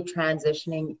will be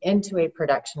transitioning into a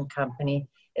production company.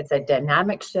 It's a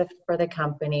dynamic shift for the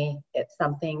company. It's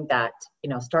something that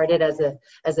started as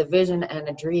a vision and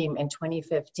a dream in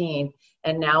 2015,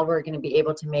 and now we're going to be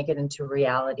able to make it into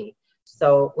reality.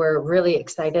 So we're really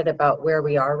excited about where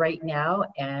we are right now,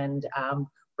 and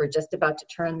we're just about to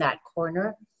turn that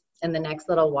corner in the next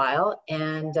little while,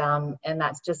 and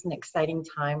that's just an exciting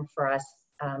time for us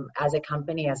as a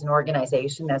company, as an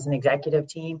organization, as an executive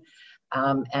team,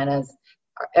 and as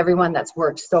everyone that's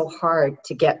worked so hard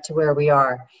to get to where we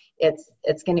are.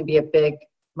 It's going to be a big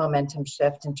momentum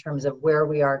shift in terms of where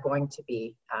we are going to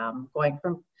be,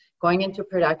 going into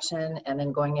production and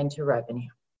then going into revenue.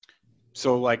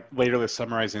 So like later this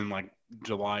summer, as in like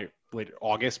July, late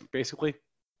August, basically?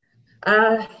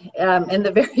 In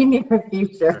the very near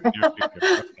future.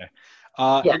 Okay.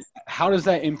 Yes. How does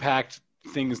that impact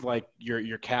things like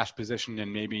your cash position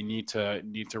and maybe need to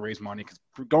raise money? Because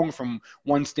going from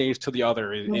one stage to the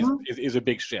other is a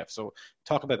big shift. So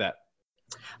talk about that.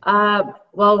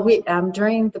 Well, we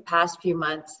during the past few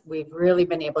months, we've really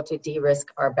been able to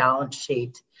de-risk our balance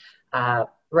sheet.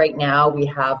 Right now, we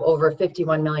have over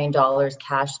 $51 million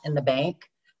cash in the bank.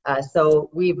 So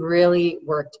we've really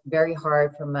worked very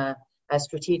hard from a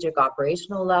strategic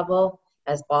operational level,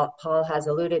 as Paul has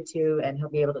alluded to, and he'll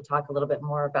be able to talk a little bit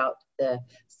more about the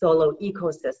solo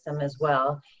ecosystem as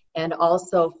well. And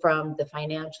also from the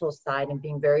financial side, and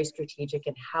being very strategic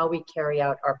in how we carry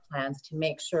out our plans to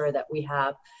make sure that we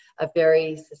have a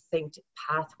very succinct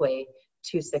pathway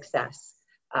to success.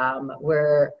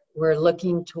 We're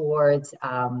looking towards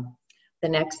the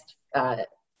next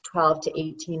 12 to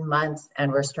 18 months,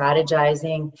 and we're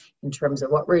strategizing in terms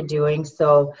of what we're doing.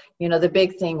 So, the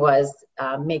big thing was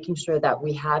making sure that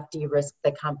we have de-risked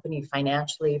the company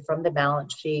financially from the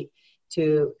balance sheet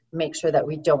to make sure that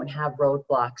we don't have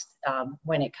roadblocks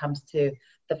when it comes to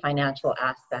the financial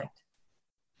aspect.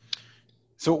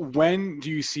 So when do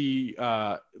you see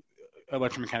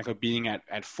Electrameccanica being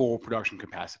at full production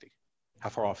capacity? How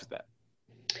far off is that?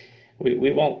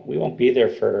 We won't be there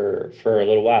for a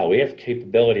little while. We have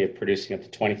capability of producing up to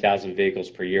 20,000 vehicles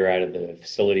per year out of the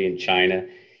facility in China.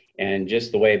 And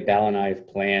just the way Bal and I have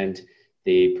planned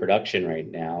the production right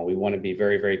now, we want to be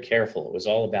very, very careful. It was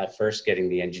all about first getting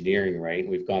the engineering right.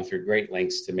 We've gone through great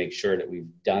lengths to make sure that we've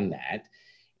done that.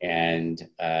 And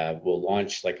we'll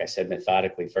launch, like I said,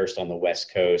 methodically first on the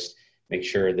West Coast, make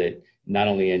sure that not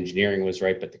only engineering was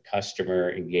right, but the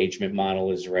customer engagement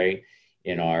model is right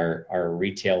in our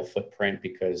retail footprint,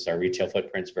 because our retail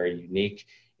footprint is very unique.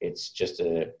 It's just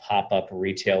a pop-up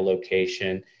retail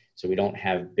location. So we don't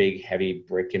have big, heavy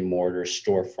brick and mortar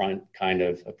storefront kind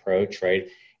of approach, right?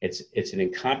 It's an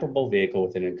incomparable vehicle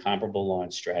with an incomparable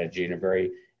launch strategy and a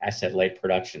very asset-light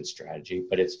production strategy,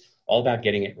 but it's all about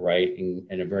getting it right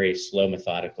in a very slow,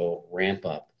 methodical ramp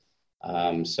up.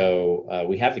 So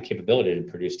we have the capability to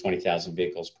produce 20,000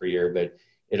 vehicles per year, but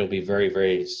it'll be very,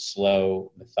 very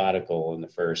slow, methodical in the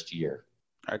first year.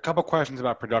 A couple questions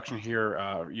about production here.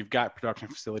 You've got production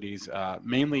facilities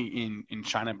mainly in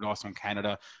China, but also in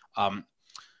Canada.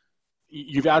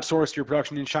 You've outsourced your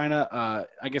production in China.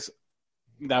 I guess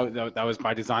that was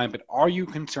by design, but are you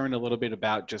concerned a little bit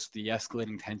about just the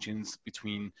escalating tensions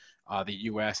between the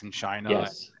U.S. and China?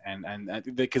 Yes.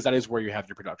 And because that is where you have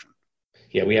your production.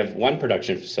 Yeah, we have one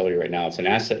production facility right now. It's an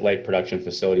asset-light production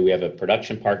facility. We have a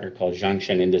production partner called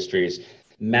Zhongshan Industries,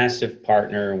 massive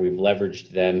partner, and we've leveraged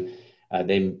them.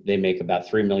 They make about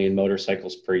 3 million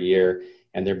motorcycles per year,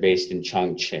 and they're based in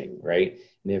Chongqing, right?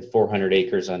 And they have 400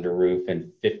 acres under roof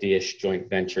and 50-ish joint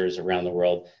ventures around the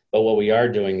world. But what we are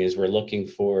doing is we're looking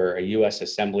for a U.S.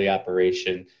 assembly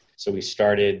operation. So we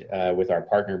started with our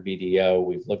partner BDO.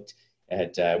 We've looked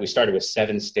at, we started with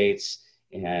 7 states,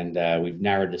 and we've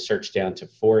narrowed the search down to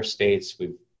 4 states.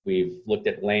 We've looked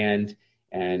at land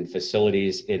and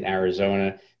facilities in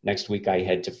Arizona. Next week, I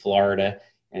head to Florida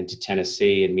and to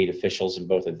Tennessee and meet officials in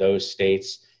both of those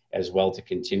states as well to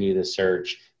continue the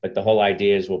search. But the whole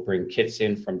idea is we'll bring kits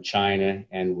in from China,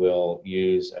 and we'll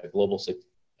use a global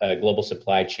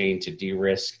supply chain to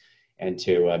de-risk and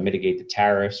to mitigate the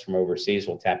tariffs from overseas.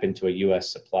 We'll tap into a U.S.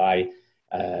 supply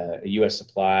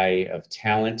of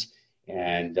talent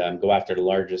and go after the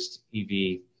largest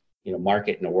EV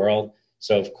market in the world.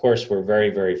 So of course we're very,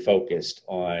 very focused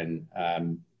on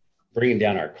bringing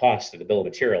down our cost of the bill of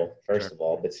material, first of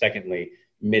all, but secondly,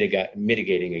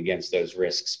 mitigating against those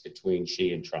risks between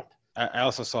Xi and Trump. I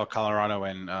also saw Colorado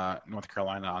and North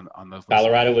Carolina on those lists.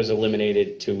 Colorado was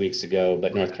eliminated 2 weeks ago,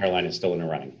 but North Carolina is still in the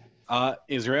running.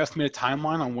 Is there an estimated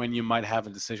timeline on when you might have a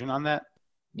decision on that?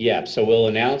 Yeah, so we'll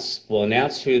announce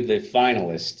who the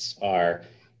finalists are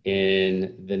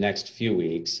in the next few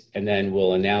weeks, and then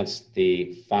we'll announce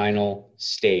the final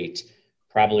state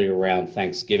probably around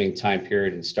Thanksgiving time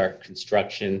period and start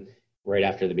construction right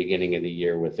after the beginning of the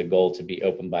year with the goal to be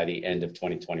open by the end of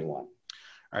 2021. All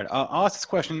right, I'll ask this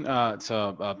question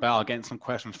to Bal, getting some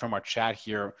questions from our chat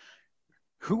here.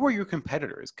 Who are your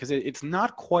competitors? Because it's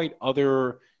not quite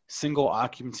other single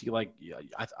occupancy. Like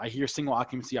I hear single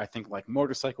occupancy, I think like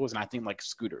motorcycles, and I think like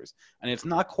scooters, and it's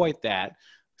not quite that.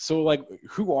 So like,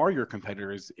 who are your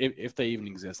competitors if they even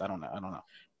exist? I don't know.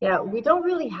 Yeah, we don't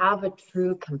really have a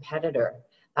true competitor.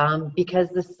 Because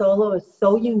the Solo is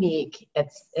so unique,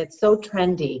 it's so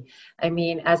trendy. I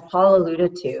mean, as Paul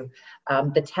alluded to,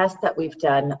 the test that we've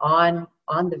done on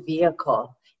the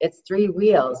vehicle, it's 3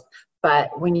 wheels,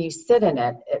 but when you sit in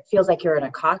it, it feels like you're in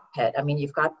a cockpit. I mean,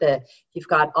 you've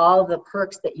got all the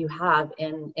perks that you have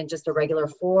in just a regular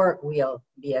 4-wheel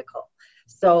vehicle.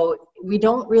 So we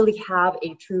don't really have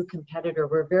a true competitor.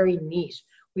 We're very niche.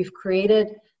 We've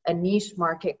created a niche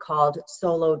market called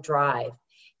Solo Drive.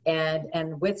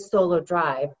 And with Solo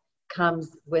Drive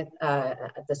comes with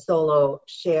the Solo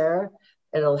Share.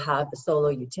 It'll have the Solo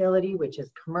Utility, which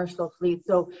is commercial fleet.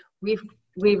 So we've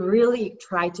really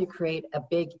tried to create a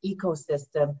big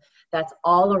ecosystem that's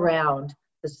all around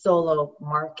the Solo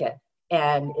market.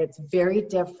 And it's very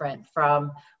different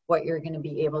from what you're going to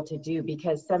be able to do,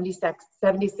 because 76%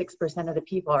 of the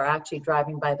people are actually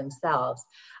driving by themselves.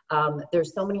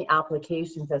 There's so many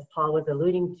applications, as Paul was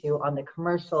alluding to, on the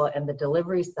commercial and the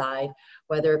delivery side,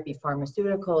 whether it be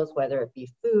pharmaceuticals, whether it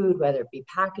be food, whether it be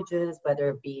packages, whether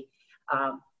it be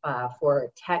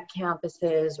for tech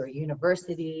campuses or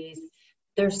universities.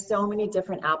 There's so many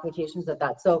different applications of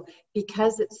that. So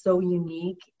because it's so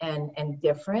unique and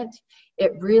different,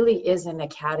 it really is in a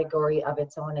category of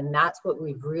its own. And that's what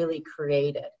we've really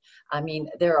created. I mean,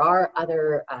 there are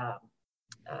other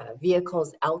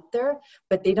vehicles out there,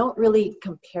 but they don't really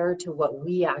compare to what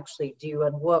we actually do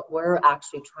and what we're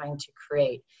actually trying to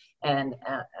create. And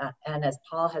as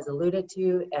Paul has alluded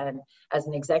to, and as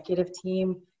an executive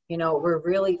team, we're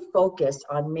really focused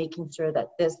on making sure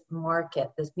that this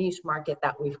market, this niche market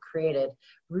that we've created,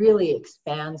 really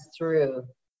expands through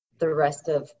the rest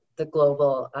of the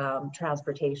global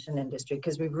transportation industry,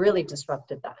 because we've really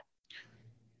disrupted that.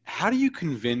 How do you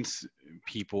convince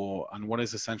people on what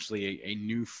is essentially a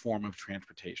new form of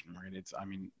transportation, right?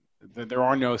 there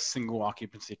are no single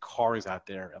occupancy cars out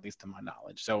there, at least to my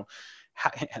knowledge. So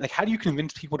how do you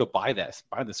convince people to buy this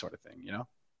sort of thing, you know?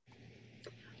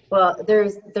 Well,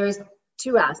 there's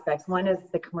two aspects. One is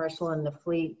the commercial and the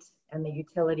fleet and the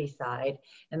utility side.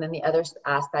 And then the other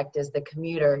aspect is the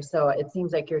commuter. So it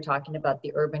seems like you're talking about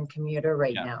the urban commuter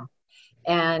right now.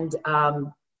 And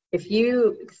if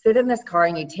you sit in this car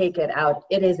and you take it out,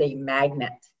 it is a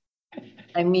magnet.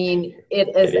 I mean,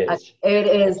 it is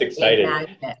a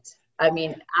magnet. I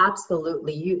mean,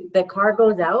 absolutely. The car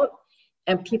goes out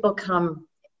and people come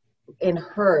in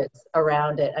herds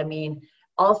around it. I mean,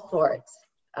 all sorts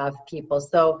of people.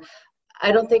 So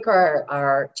I don't think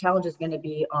our challenge is going to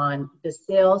be on the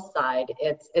sales side.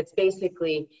 It's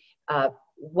basically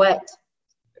what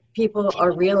people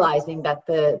are realizing, that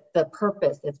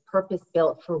it's purpose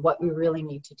built for what we really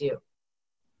need to do.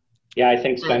 Yeah, I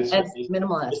think Spencer, and it's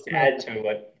minimalist. Just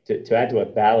to add to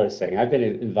what Val is saying, I've been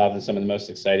involved in some of the most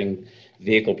exciting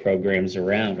vehicle programs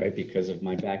around, right? Because of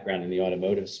my background in the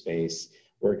automotive space,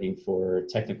 working for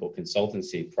technical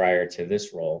consultancy prior to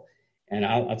this role. And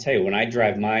I'll tell you, when I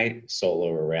drive my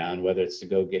Solo around, whether it's to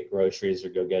go get groceries or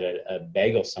go get a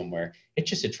bagel somewhere, it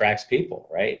just attracts people,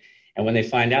 right? And when they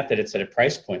find out that it's at a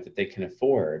price point that they can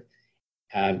afford,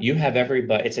 you have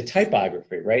everybody, it's a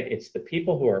typography, right? It's the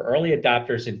people who are early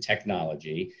adopters in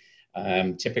technology,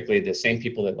 typically the same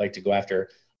people that like to go after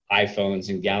iPhones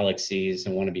and Galaxies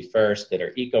and want to be first, that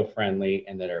are eco-friendly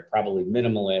and that are probably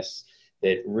minimalists,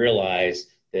 that realize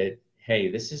that, hey,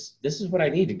 this is what I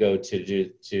need to go to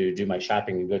do my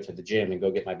shopping and go to the gym and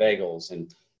go get my bagels.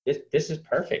 And this is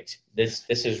perfect. This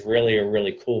is really a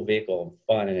really cool vehicle,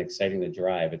 fun and exciting to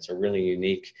drive. It's a really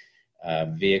unique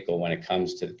vehicle when it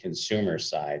comes to the consumer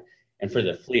side. And for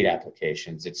the fleet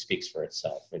applications, it speaks for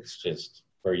itself. It's just,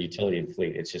 for utility and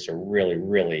fleet, it's just a really,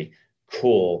 really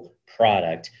cool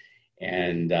product.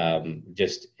 And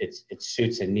it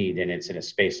suits a need, and it's in a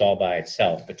space all by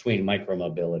itself between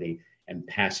micromobility and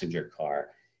passenger car.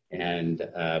 And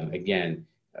again,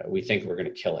 we think we're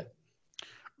going to kill it.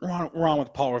 We're on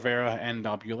with Paul Rivera and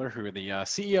Bob Bueller, who are the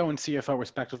CEO and CFO,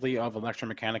 respectively, of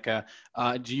Electrameccanica.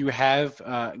 Do you have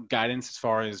guidance as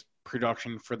far as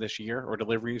production for this year or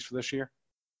deliveries for this year?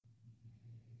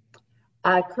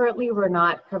 Currently, we're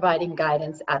not providing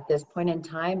guidance at this point in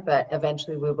time, but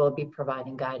eventually we will be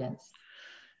providing guidance.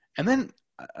 And then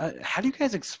how do you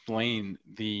guys explain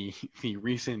the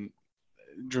recent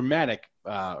dramatic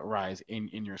rise in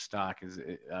your stock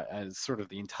as sort of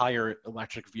the entire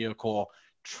electric vehicle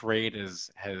trade has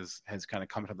kind of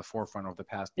come to the forefront over the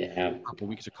past couple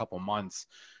weeks or couple months?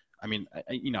 I mean,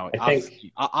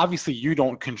 obviously you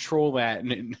don't control that,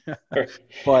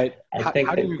 but how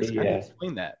do you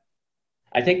explain that?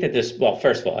 I think that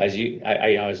first of all, as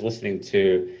I was listening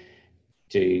to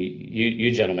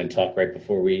you gentlemen talk right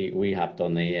before we hopped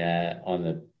on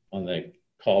the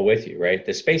call with you, right?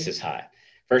 The space is hot.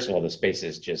 First of all, the space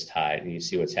is just hot, and you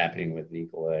see what's happening with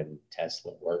Nikola and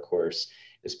Tesla, Workhorse.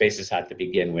 The space is hot to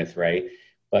begin with, right?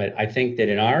 But I think that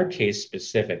in our case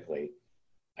specifically,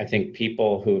 I think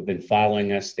people who have been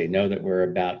following us, they know that we're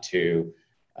about to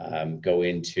go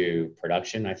into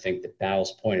production. I think that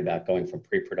Val's point about going from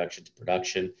pre-production to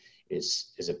production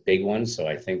is a big one. So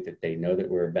I think that they know that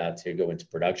we're about to go into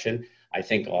production. I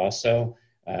think also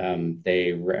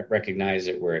they recognize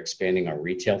that we're expanding our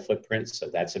retail footprint. So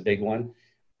that's a big one.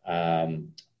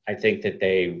 I think that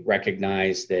they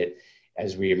recognize that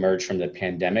as we emerge from the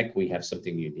pandemic, we have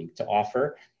something unique to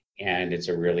offer. And it's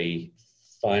a really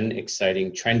fun,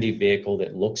 exciting, trendy vehicle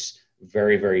that looks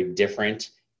very, very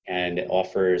different, and it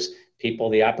offers people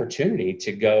the opportunity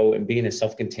to go and be in a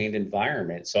self-contained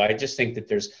environment. So I just think that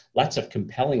there's lots of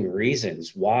compelling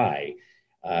reasons why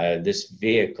this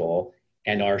vehicle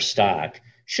and our stock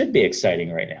should be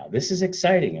exciting right now. This is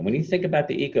exciting. And when you think about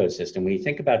the ecosystem, when you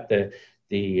think about the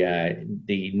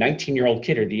 19-year-old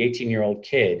kid or the 18-year-old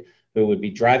kid who would be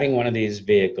driving one of these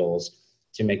vehicles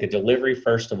to make a delivery,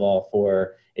 first of all,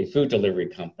 for a food delivery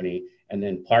company, and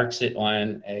then parks it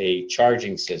on a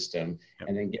charging system,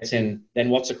 and then gets in, then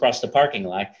walks across the parking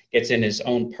lot, gets in his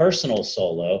own personal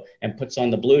Solo and puts on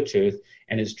the Bluetooth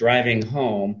and is driving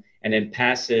home, and then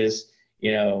passes,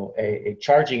 a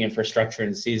charging infrastructure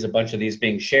and sees a bunch of these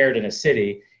being shared in a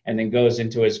city, and then goes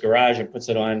into his garage and puts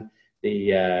it on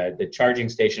the charging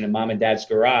station in mom and dad's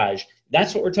garage.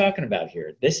 That's what we're talking about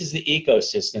here. This is the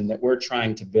ecosystem that we're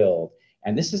trying to build.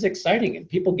 And this is exciting, and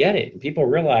people get it. And people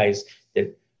realize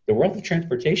that the world of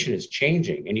transportation is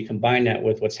changing, and you combine that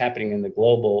with what's happening in the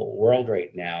global world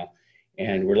right now.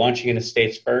 And we're launching in the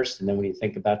States first. And then when you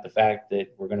think about the fact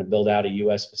that we're going to build out a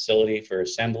US facility for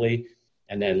assembly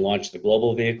and then launch the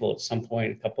global vehicle at some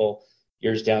point, a couple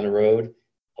years down the road,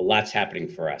 a lot's happening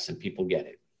for us, and people get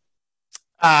it.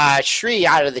 Shri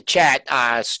out of the chat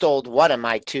stole one of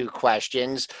my two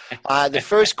questions. The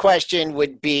first question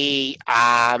would be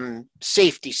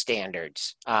safety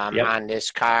standards on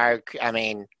this car. I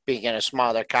mean, being in a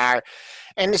smaller car.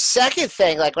 And the second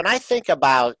thing, like when I think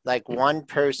about like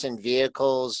one-person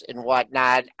vehicles and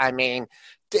whatnot, I mean,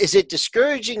 is it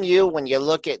discouraging you when you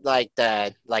look at like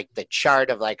the chart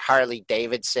of like Harley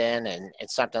Davidson and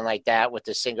something like that with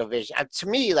the single vision? To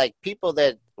me, like people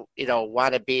that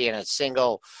want to be in a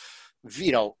single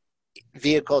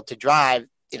vehicle to drive,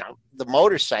 the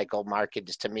motorcycle market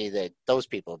is to me that those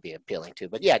people would be appealing to.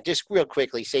 But yeah, just real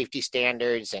quickly, safety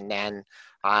standards and then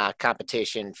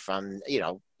competition from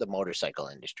the motorcycle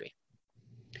industry.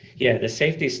 Yeah, the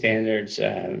safety standards,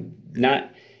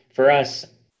 not for us.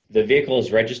 The vehicle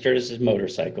is registered as a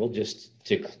motorcycle, just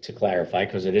to clarify,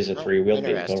 because it is a three-wheeled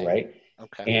vehicle, right?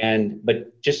 Okay.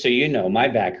 But just so you know, my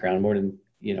background, more than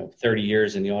 30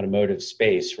 years in the automotive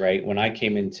space, right? When I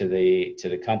came into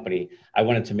the company, I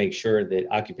wanted to make sure that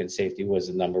occupant safety was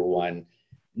the number one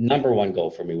goal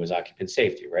for me, was occupant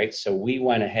safety, right? So we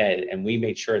went ahead and we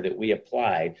made sure that we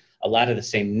applied a lot of the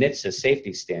same NHTSA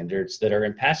safety standards that are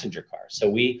in passenger cars. So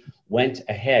we went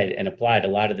ahead and applied a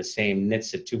lot of the same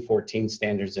NHTSA 214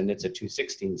 standards and NHTSA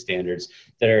 216 standards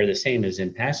that are the same as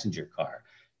in passenger car.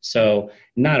 So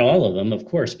not all of them, of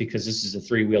course, because this is a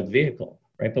three-wheeled vehicle,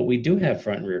 right? But we do have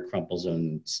front and rear crumple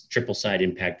zones, triple side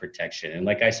impact protection. And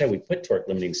like I said, we put torque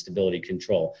limiting stability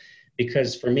control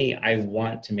because for me, I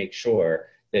want to make sure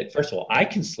that, first of all, I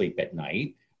can sleep at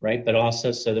night, right? But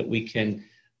also so that we can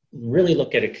really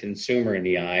look at a consumer in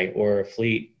the eye or a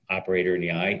fleet operator in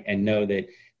the eye and know that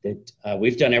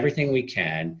we've done everything we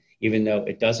can, even though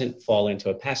it doesn't fall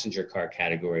into a passenger car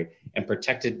category, and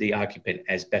protected the occupant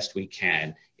as best we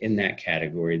can in that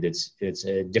category. That's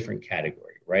a different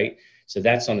category, right? So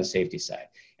that's on the safety side.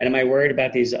 And am I worried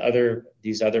about these other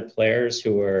players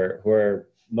who are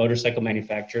motorcycle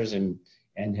manufacturers and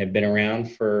have been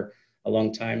around for a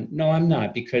long time? No, I'm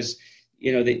not, because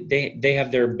they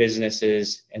have their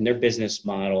businesses and their business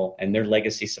model and their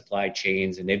legacy supply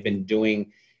chains, and they've been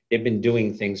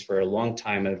doing things for a long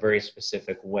time in a very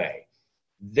specific way.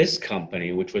 This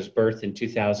company, which was birthed in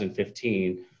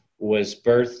 2015, was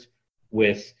birthed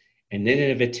with an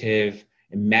innovative,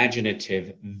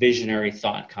 imaginative, visionary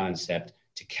thought concept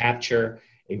to capture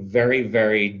a very,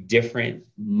 very different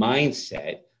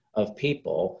mindset of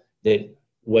people that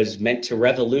was meant to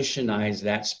revolutionize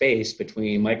that space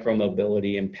between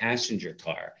micromobility and passenger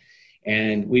car.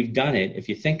 And we've done it, if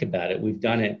you think about it, we've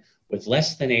done it with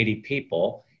less than 80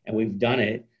 people, and we've done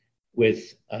it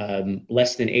with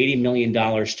less than $80 million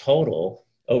total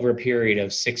over a period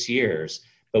of 6 years,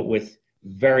 but with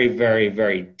very, very,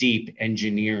 very deep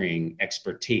engineering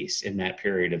expertise in that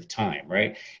period of time,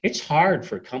 right? It's hard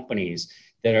for companies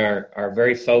that are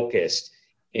very focused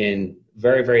in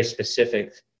very, very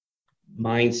specific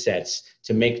mindsets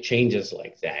to make changes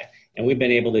like that. And we've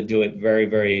been able to do it very,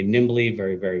 very nimbly,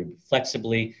 very, very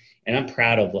flexibly. And I'm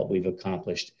proud of what we've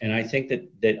accomplished. And I think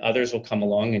that others will come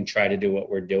along and try to do what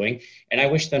we're doing. And I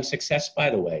wish them success, by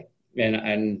the way.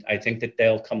 And I think that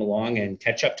they'll come along and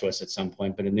catch up to us at some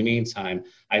point. But in the meantime,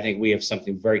 I think we have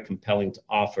something very compelling to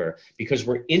offer because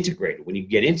we're integrated. When you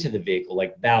get into the vehicle,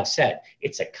 like Val said,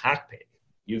 it's a cockpit.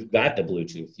 You've got the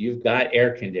Bluetooth, you've got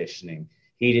air conditioning,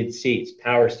 heated seats,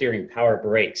 power steering, power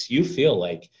brakes. You feel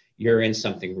like you're in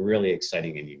something really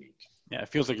exciting and unique. Yeah, it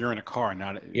feels like you're in a car,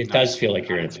 does feel like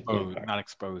you're in a car. Not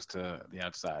exposed to the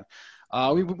outside.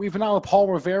 We've been on with Paul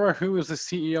Rivera, who is the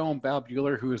CEO, and Val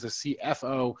Bueller, who is the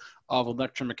CFO of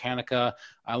Electrameccanica.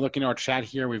 Looking at our chat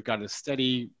here, we've got a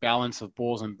steady balance of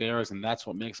bulls and bears, and that's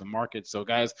what makes a market. So,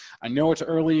 guys, I know it's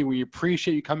early. We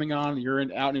appreciate you coming on.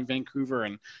 You're out in Vancouver,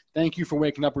 and thank you for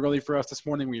waking up early for us this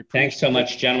morning. We appreciate Thanks so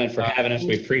much, gentlemen, for having us.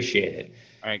 We appreciate it.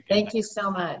 All right. Thank you so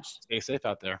much. Stay safe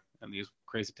out there in these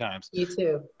crazy times. You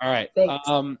too. All right. Thanks.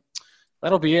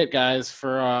 That'll be it, guys,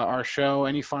 for our show.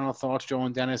 Any final thoughts, Joel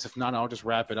and Dennis? If not, I'll just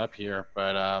wrap it up here.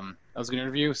 But that was a good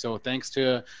interview. So thanks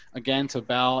again to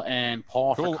Val and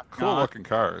Paul. Cool looking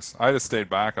cars. I just stayed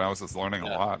back and I was just learning a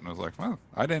lot. And I was like, well,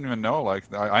 I didn't even know.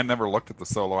 Like, I never looked at the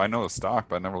Solo. I know the stock,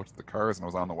 but I never looked at the cars. And I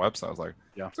was on the website. I was like,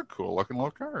 yeah, it's a cool looking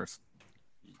little cars.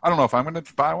 I don't know if I'm going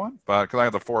to buy one, but because I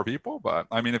have the 4 people. But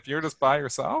I mean, if you're just by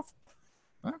yourself,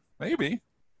 maybe.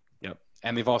 Yep.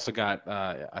 And they've also got,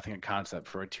 I think, a concept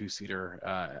for a 2-seater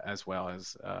as well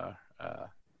as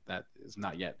that is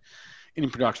not yet in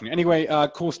production. Anyway,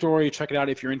 cool story. Check it out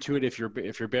if you're into it. If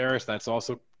you're bearish, that's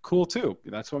also cool too.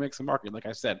 That's what makes a market, like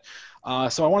I said.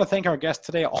 So I want to thank our guests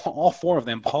today, all 4 of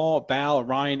them, Paul, Val,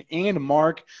 Ryan, and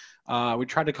Mark. We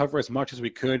tried to cover as much as we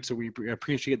could, so we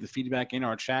appreciate the feedback in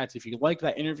our chats. If you like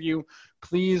that interview,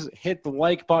 please hit the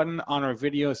like button on our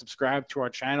video, subscribe to our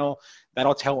channel.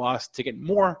 That'll tell us to get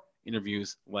more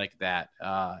interviews like that.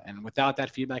 And without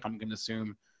that feedback, I'm going to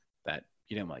assume that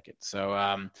you didn't like it.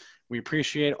 So we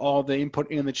appreciate all the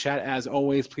input in the chat. As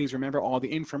always, please remember all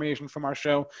the information from our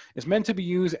show is meant to be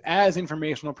used as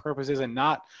informational purposes and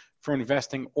not for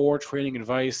investing or trading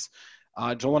advice.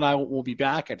 Joel and I will be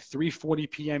back at 3:40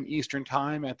 p.m. Eastern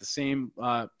time at the same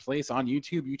place on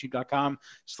YouTube,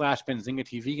 youtube.com/Benzinga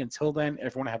TV. Until then,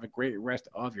 everyone have a great rest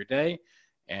of your day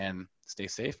and stay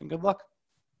safe and good luck.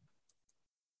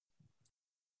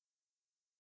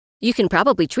 You can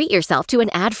probably treat yourself to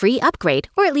an ad-free upgrade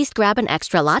or at least grab an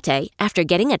extra latte after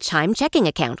getting a Chime checking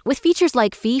account with features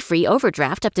like fee-free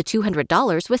overdraft up to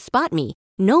 $200 with SpotMe.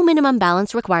 No minimum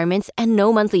balance requirements and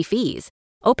no monthly fees.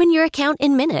 Open your account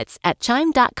in minutes at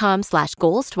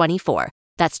chime.com/goals24.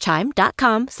 That's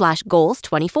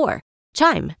chime.com/goals24.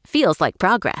 Chime feels like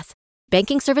progress.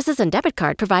 Banking services and debit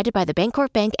card provided by the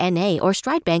Bancorp Bank N.A. or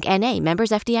Stride Bank N.A.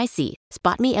 members FDIC.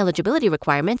 SpotMe eligibility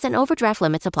requirements and overdraft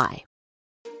limits apply.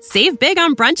 Save big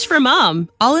on brunch for mom,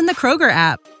 all in the Kroger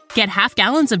app. Get half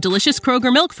gallons of delicious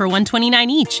Kroger milk for $1.29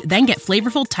 each. Then get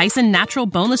flavorful Tyson natural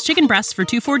boneless chicken breasts for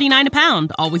 $2.49 a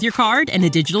pound, all with your card and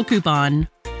a digital coupon.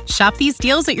 Shop these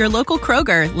deals at your local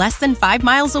Kroger, less than 5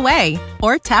 miles away.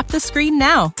 Or tap the screen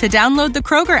now to download the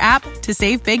Kroger app to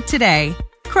save big today.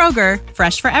 Kroger,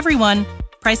 fresh for everyone.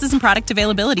 Prices and product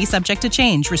availability subject to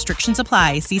change. Restrictions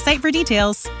apply. See site for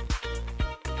details.